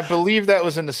 I believe that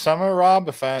was in the summer, Rob.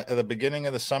 At the beginning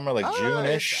of the summer, like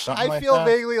June-ish, something like that. I feel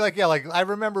vaguely like I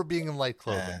remember being in light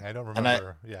clothing. I don't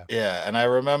remember. And I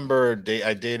remember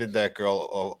I dated that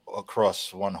girl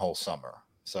across one whole summer.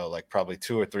 So like probably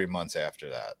 2 or 3 months after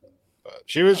that. But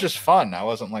she was just fun. I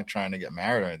wasn't like trying to get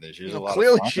married or anything. She was a lot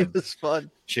Clearly, of fun. she was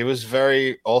fun. She was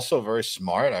also very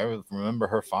smart. I remember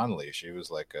her fondly. She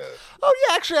was like a. Oh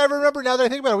yeah, actually, I remember now that I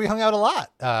think about it. We hung out a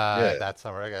lot that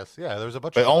summer, I guess. Yeah, there was a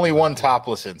bunch. But of only one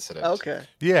topless incident. Okay.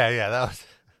 Yeah, that was.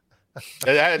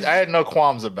 I had no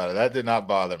qualms about it. That did not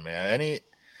bother me. Any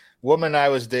woman I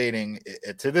was dating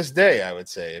to this day, I would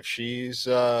say, if she's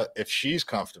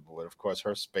comfortable with, of course,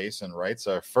 her space and rights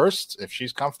are first. If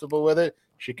she's comfortable with it,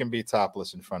 she can be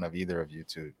topless in front of either of you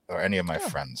two or any of my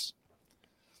friends.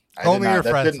 Only your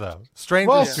friends, though.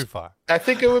 Strangers too far. I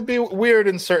think it would be weird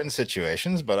in certain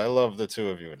situations, but I love the two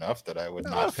of you enough that I would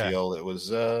not feel it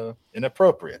was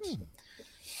inappropriate.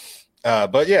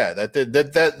 But yeah,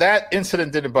 that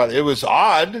incident didn't bother. It was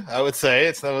odd, I would say.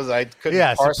 I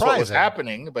couldn't parse what was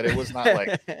happening, but it was not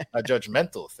like a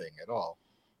judgmental thing at all.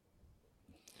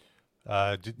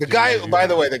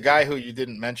 The guy who you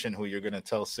didn't mention, who you're going to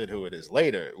tell Sid who it is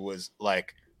later, was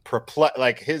like perplexed.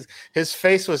 Like his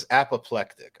face was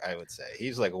apoplectic, I would say.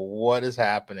 He's like, "What is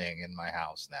happening in my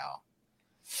house now?"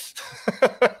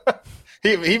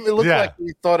 He looked like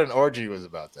he thought an orgy was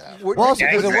about to happen. Well,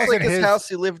 because it wasn't his house.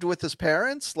 He lived with his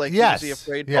parents. Like, was he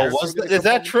afraid? Is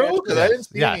that true? Because I didn't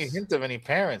see any hint of any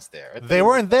parents there. They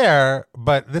weren't there,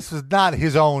 but this was not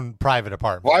his own private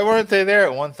apartment. Why weren't they there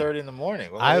at 1:30 in the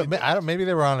morning? I don't. Maybe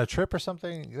they were on a trip or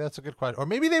something. That's a good question. Or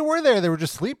maybe they were there. They were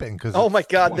just sleeping. Because oh my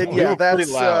god, then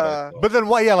that's. But then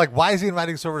why? Yeah, like why is he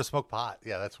inviting us over to smoke pot?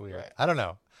 Yeah, that's weird. Right. I don't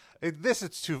know.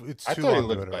 It's too long to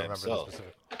remember the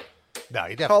specific. No,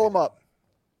 he definitely call him up.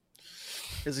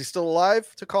 Is he still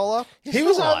alive to call up? He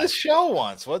was on this show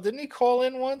once. Well, didn't he call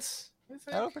in once?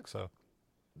 I don't think so.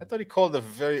 I thought he called the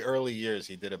very early years.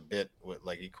 He did a bit with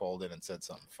he called in and said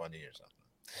something funny or something.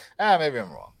 Maybe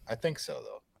I'm wrong. I think so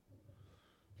though.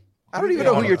 I don't even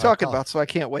know who you're talking about, so I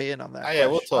can't weigh in on that. Yeah,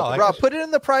 we'll talk. Rob, put it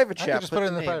in the private chat. Just put it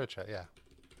in the private chat. Yeah.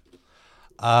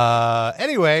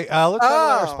 Anyway, let's talk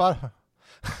about our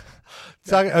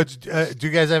spot. Do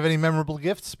you guys have any memorable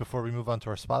gifts before we move on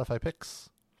to our Spotify picks?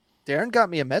 Darren got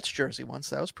me a Mets jersey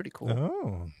once. That was pretty cool.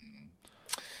 Oh,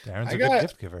 Darren's a good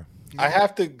gift giver. I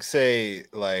have to say,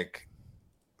 my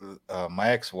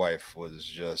ex-wife was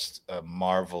just a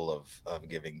marvel of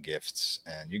giving gifts,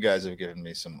 and you guys have given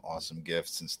me some awesome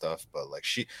gifts and stuff. But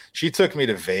she took me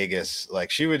to Vegas.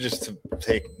 She would just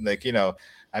take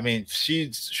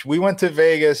we went to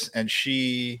Vegas and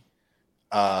she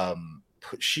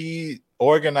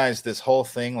organized this whole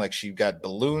thing. She got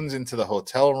balloons into the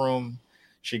hotel room.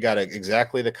 She got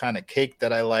exactly the kind of cake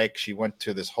that I like. She went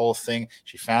to this whole thing.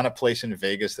 She found a place in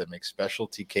Vegas that makes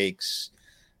specialty cakes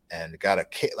and got a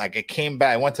cake. It came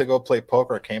back. I went to go play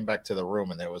poker, came back to the room,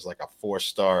 and there was a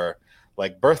 4-star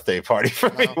birthday party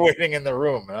for me waiting in the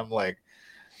room. And I'm like,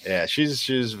 yeah,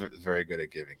 she's very good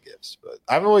at giving gifts. But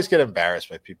I always get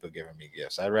embarrassed by people giving me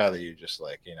gifts. I'd rather you just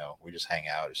we just hang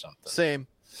out or something. Same.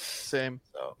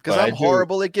 Because I'm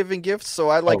horrible at giving gifts, so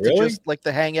I like to just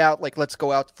to hang out. Let's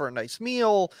go out for a nice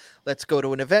meal. Let's go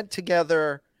to an event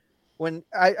together. When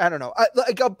I don't know,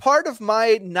 a part of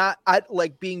my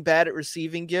being bad at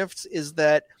receiving gifts is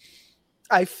that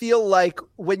I feel like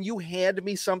when you hand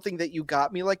me something that you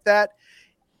got me like that,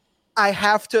 I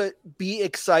have to be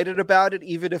excited about it,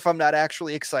 even if I'm not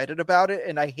actually excited about it.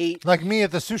 And I hate me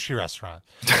at the sushi restaurant.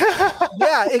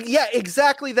 yeah,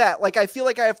 exactly that. I feel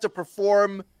like I have to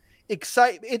perform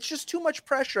it's just too much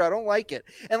pressure. I don't like it.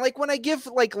 And when I give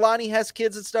Lonnie has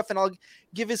kids and stuff, and I'll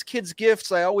give his kids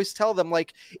gifts, I always tell them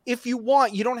if you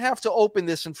want, you don't have to open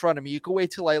this in front of me. You can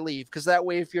wait till I leave, because that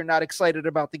way, if you're not excited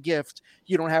about the gift,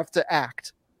 you don't have to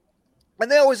act. And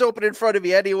they always open it in front of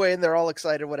me anyway, and they're all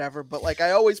excited, whatever. But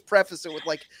I always preface it with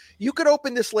you could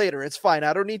open this later. It's fine.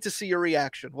 I don't need to see your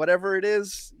reaction. Whatever it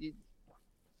is, you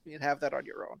have that on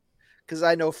your own. Because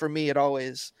I know for me,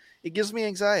 it gives me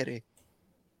anxiety.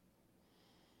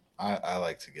 I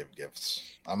like to give gifts.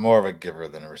 I'm more of a giver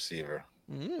than a receiver.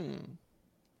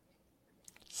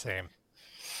 Same.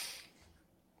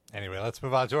 Anyway, let's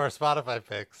move on to our Spotify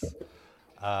picks.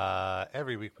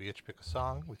 Every week we each pick a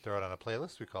song. We throw it on a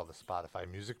playlist we call the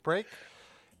Spotify Music Break.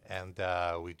 And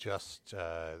we just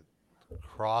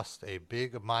crossed a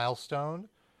big milestone.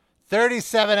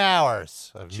 37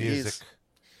 hours of music.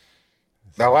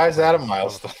 Now, why is that a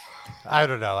milestone? I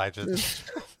don't know. I just...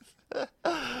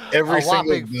 Every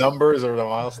single numbers are the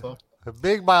milestone. A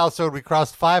big milestone. We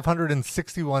crossed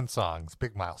 561 songs.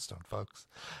 Big milestone, folks.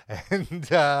 And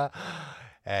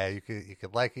you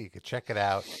could like it. You could check it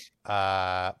out.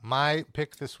 My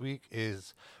pick this week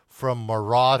is from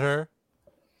Marauder,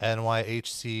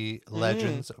 NYHC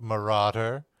Legends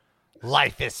Marauder.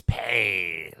 Life is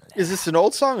Pain. Is this an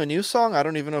old song, a new song? I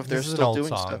don't even know if they're still doing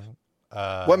stuff.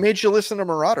 What made you listen to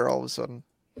Marauder all of a sudden?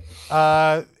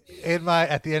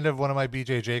 At the end of one of my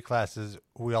BJJ classes,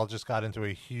 we all just got into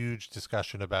a huge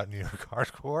discussion about New York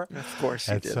hardcore. Of course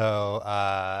you and did. So,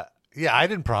 I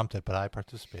didn't prompt it, but I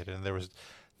participated, and there was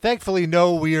thankfully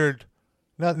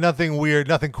nothing weird,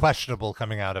 nothing questionable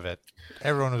coming out of it.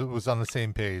 Everyone was on the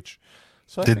same page.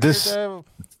 So No,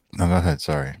 go ahead.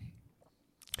 Sorry.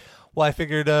 Well, I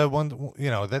figured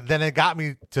then it got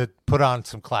me to put on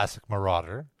some classic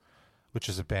Marauder, which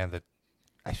is a band that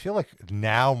I feel like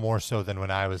now more so than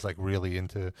when I was like really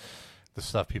into the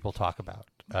stuff people talk about.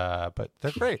 But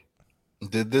they're great.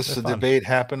 Did this debate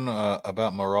happen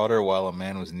about Marauder while a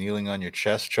man was kneeling on your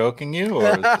chest choking you?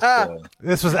 Or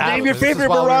this was name your favorite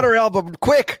Marauder album,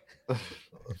 quick.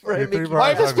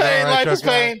 Life is pain. Life is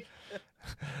pain.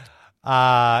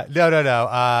 No.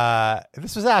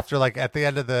 This was after, like, at the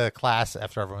end of the class,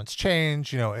 after everyone's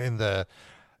changed. You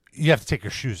have to take your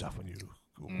shoes off when you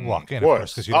walk in, of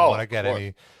course, because you don't want to get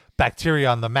any bacteria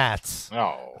on the mats.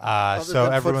 So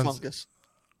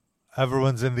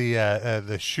everyone's in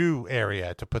the shoe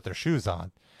area to put their shoes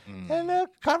on, and a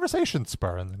conversation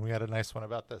spur, and then we had a nice one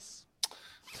about this.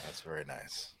 That's very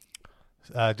nice.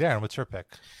 Darren, what's your pick?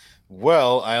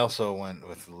 Well, I also went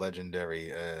with the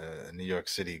legendary New York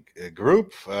City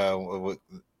group,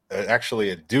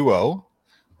 actually a duo.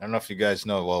 I don't know if you guys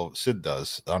know. Well, Sid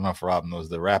does. I don't know if Rob knows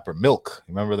the rapper Milk.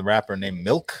 Remember the rapper named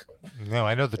Milk? No,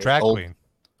 I know the drag queen.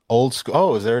 Old school.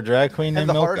 Oh, is there a drag queen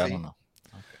named Milk? Harvey. I don't know.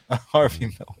 Okay. Harvey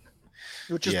Milk.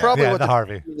 Which is probably what the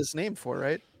Harvey is named for,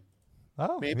 right?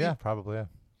 Oh, maybe. Yeah, probably. Yeah.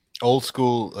 Old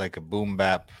school, like a boom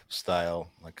bap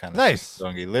style, like kind of nice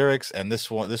songy lyrics. And this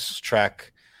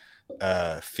track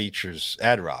features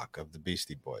Ad Rock of the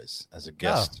Beastie Boys as a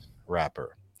guest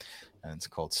rapper, and it's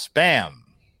called Spam,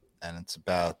 and it's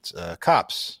about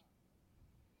cops.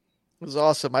 It was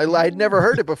awesome. I'd never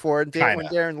heard it before, and when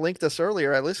Darren linked us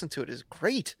earlier, I listened to it. It's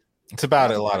great. It's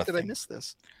about a lot of things. I miss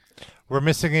this? We're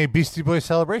missing a Beastie Boys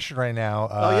celebration right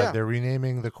now. They're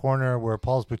renaming the corner where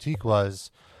Paul's Boutique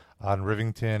was on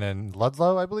Rivington and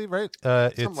Ludlow, I believe, right?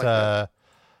 It's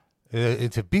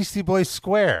a Beastie Boys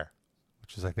Square,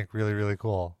 which is, I think, really, really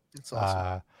cool. It's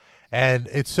awesome. And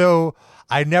it's so,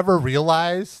 I never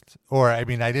realized, I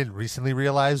didn't recently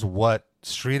realize what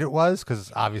street it was,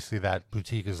 because obviously that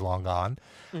boutique is long gone.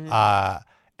 Mm-hmm.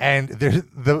 And there's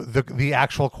the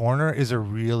actual corner is a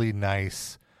really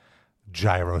nice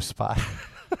gyro spot.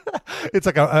 It's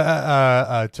like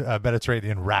a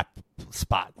Mediterranean rap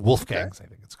spot. Wolfgang's, I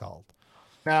think it's called.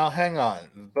 Now, hang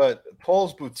on. But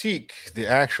Paul's Boutique, the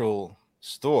actual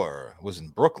store, was in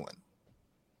Brooklyn.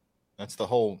 That's the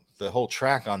whole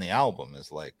track on the album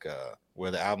is like where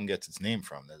the album gets its name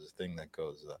from. There's a thing that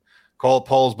goes, call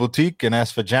Paul's Boutique and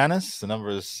ask for Janice. The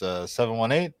number is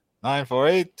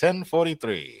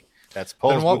 718-948-1043. That's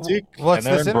Paul's Boutique. What's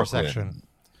this intersection?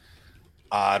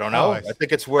 I don't know. I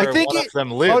think it's where one of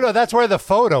them lives. Oh, no, that's where the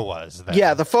photo was. Then.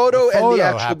 Yeah, the photo and the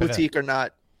actual boutique are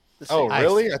not the same. Oh,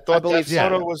 really? I thought that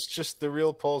photo was just the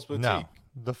real Paul's Boutique. No,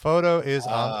 the photo is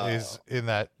in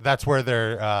that. That's where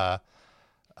they're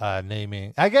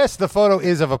naming. I guess the photo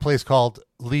is of a place called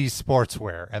Lee's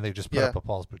Sportswear, and they just put up a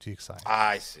Paul's Boutique sign.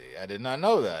 I see. I did not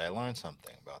know that. I learned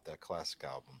something about that classic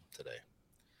album today.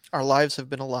 Our lives have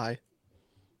been a lie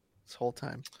this whole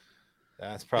time.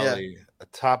 That's probably a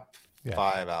top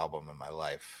 5 album in my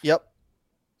life. Yep.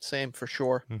 Same for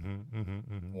sure.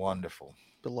 Wonderful.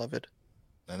 Beloved.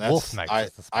 And that's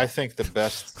I think the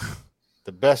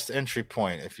best entry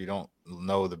point, if you don't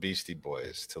know the Beastie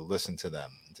Boys, to listen to them,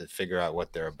 to figure out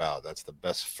what they're about. That's the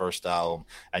best first album.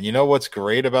 And you know what's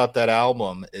great about that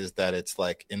album is that it's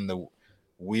like in the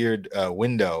weird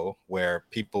window where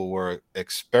people were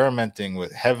experimenting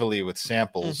heavily with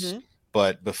samples,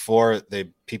 but before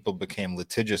people became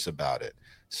litigious about it.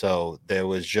 So there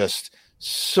was just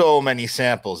so many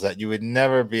samples that you would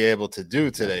never be able to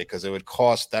do today, because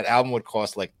that album would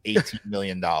cost like $18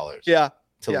 million to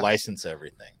license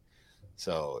everything.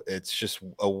 So it's just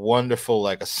a wonderful,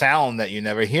 like a sound that you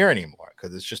never hear anymore,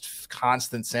 because it's just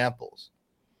constant samples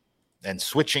and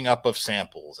switching up of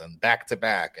samples and back to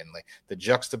back, and like the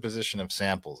juxtaposition of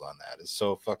samples on that is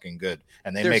so fucking good.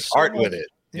 And they make art with it.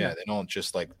 Yeah, they don't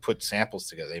just like put samples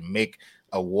together. They make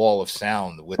a wall of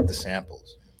sound with the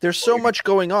samples. There's so much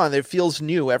going on. It feels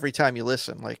new every time you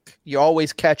listen. Like you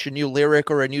always catch a new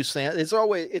lyric or a new sound.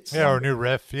 Or a new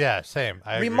riff. Yeah, same.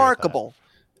 Remarkable.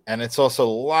 And it's also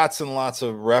lots and lots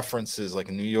of references, like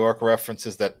New York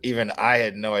references that even I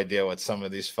had no idea what some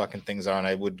of these fucking things are, and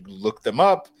I would look them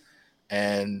up,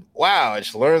 and wow, I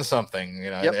just learned something.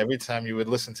 Every time you would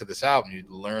listen to this album, you'd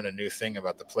learn a new thing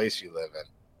about the place you live in.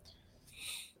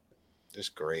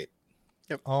 Just great.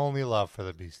 Yep. Only love for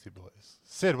the Beastie Boys.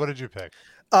 Sid, what did you pick?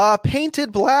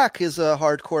 Painted Black is a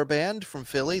hardcore band from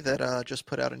Philly that just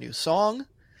put out a new song,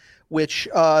 which,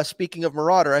 speaking of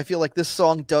Marauder, I feel like this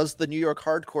song does the New York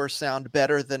hardcore sound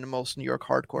better than most New York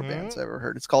hardcore bands I've ever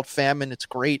heard. It's called Famine. It's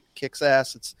great. Kicks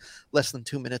ass. It's less than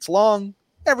 2 minutes long.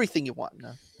 Everything you want in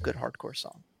a good hardcore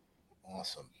song.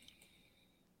 Awesome.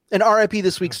 And RIP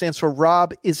this week stands for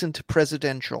Rob Isn't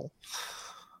Presidential.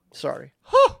 Sorry.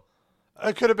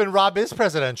 It could have been Rob is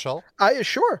Presidential.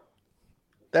 Sure.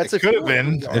 That's it could have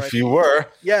been if you were.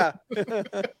 Yeah.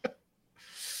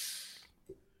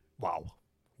 Wow.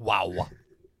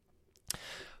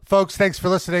 Folks, thanks for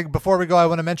listening. Before we go, I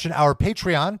want to mention our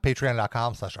Patreon,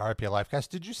 patreon.com/RIPLivecast.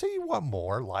 Did you say you want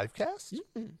more Livecast?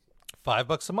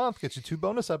 $5 a month gets you 2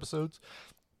 bonus episodes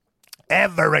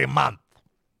every month.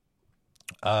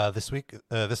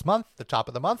 This month, the top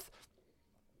of the month,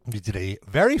 we did a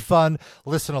very fun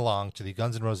listen along to the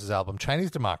Guns N' Roses album, Chinese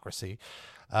Democracy.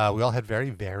 We all had very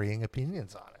varying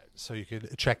opinions on it. So you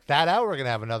could check that out. We're going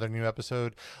to have another new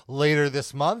episode later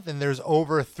this month. And there's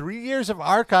over 3 years of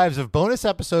archives of bonus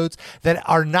episodes that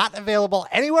are not available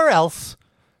anywhere else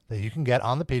that you can get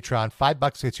on the Patreon.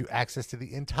 $5 gets you access to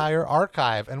the entire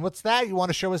archive. And what's that? You want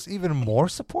to show us even more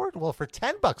support? Well, for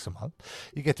 $10 a month,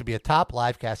 you get to be a top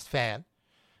Livecast fan.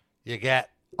 You get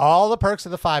all the perks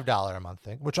of the $5 a month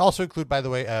thing, which also include, by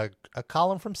the way, a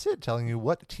column from Sid telling you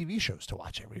what TV shows to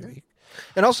watch every week.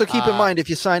 And also keep in mind, if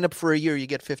you sign up for a year, you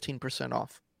get 15%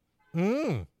 off.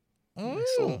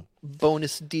 So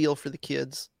bonus deal for the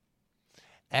kids.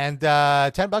 And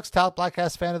 $10 top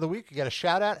Livecast fan of the week. You get a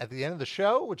shout out at the end of the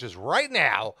show, which is right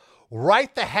now.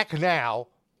 Right the heck now.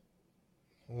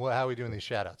 How are we doing these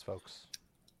shout outs, folks?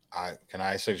 Can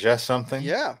I suggest something?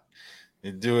 Yeah.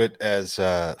 You do it as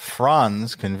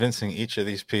Franz convincing each of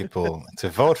these people to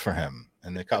vote for him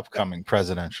in the upcoming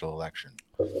presidential election.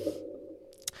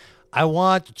 I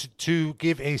want to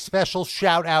give a special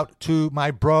shout out to my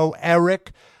bro,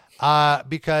 Eric,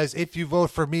 because if you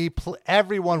vote for me,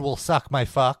 everyone will suck my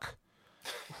fuck.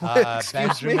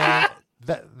 Benjamin,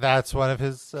 that's one of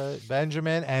his,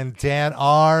 Benjamin and Dan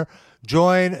R.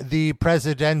 Join the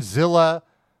Presidentzilla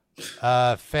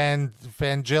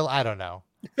Fangil. I don't know.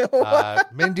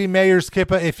 Mindy Mayer's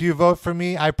Kippa, if you vote for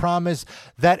me, I promise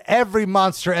that every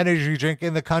Monster Energy drink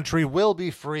in the country will be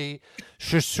free.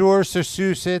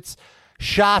 Massachusetts,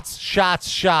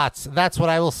 shots. That's what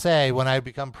I will say when I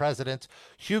become president.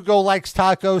 Hugo likes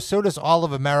tacos, so does all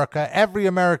of America. Every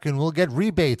American will get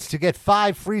rebates to get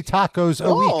 5 free tacos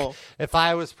a week if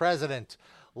I was president.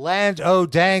 Land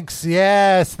danks,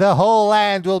 yes, the whole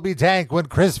land will be dank when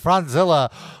Chris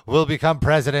Franzilla will become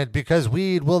president, because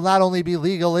weed will not only be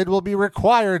legal, it will be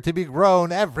required to be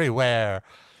grown everywhere.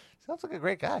 Sounds like a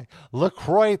great guy.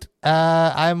 LaCroix,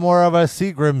 I'm more of a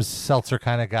Seagram's seltzer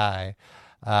kind of guy.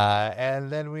 And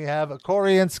then we have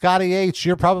Corey and Scotty H.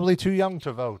 You're probably too young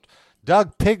to vote.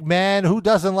 Doug Pigman, who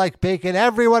doesn't like bacon?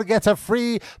 Everyone gets a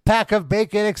free pack of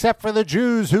bacon except for the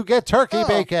Jews who get turkey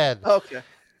bacon. Okay.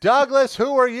 Douglas,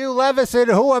 who are you? Levison,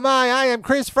 who am I? I am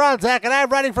Chris Franzak, and I'm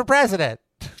running for president.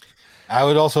 I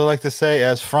would also like to say,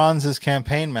 as Franz's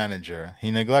campaign manager,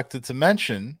 he neglected to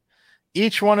mention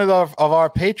each one of our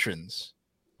patrons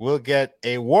will get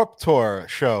a Warped Tour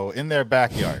show in their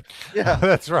backyard. Yeah,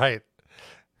 that's right.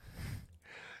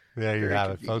 There you have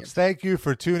it, folks. Thank you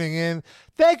for tuning in.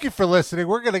 Thank you for listening.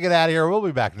 We're going to get out of here. We'll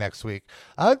be back next week.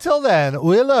 Until then,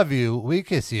 we love you. We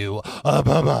kiss you.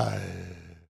 Bye-bye.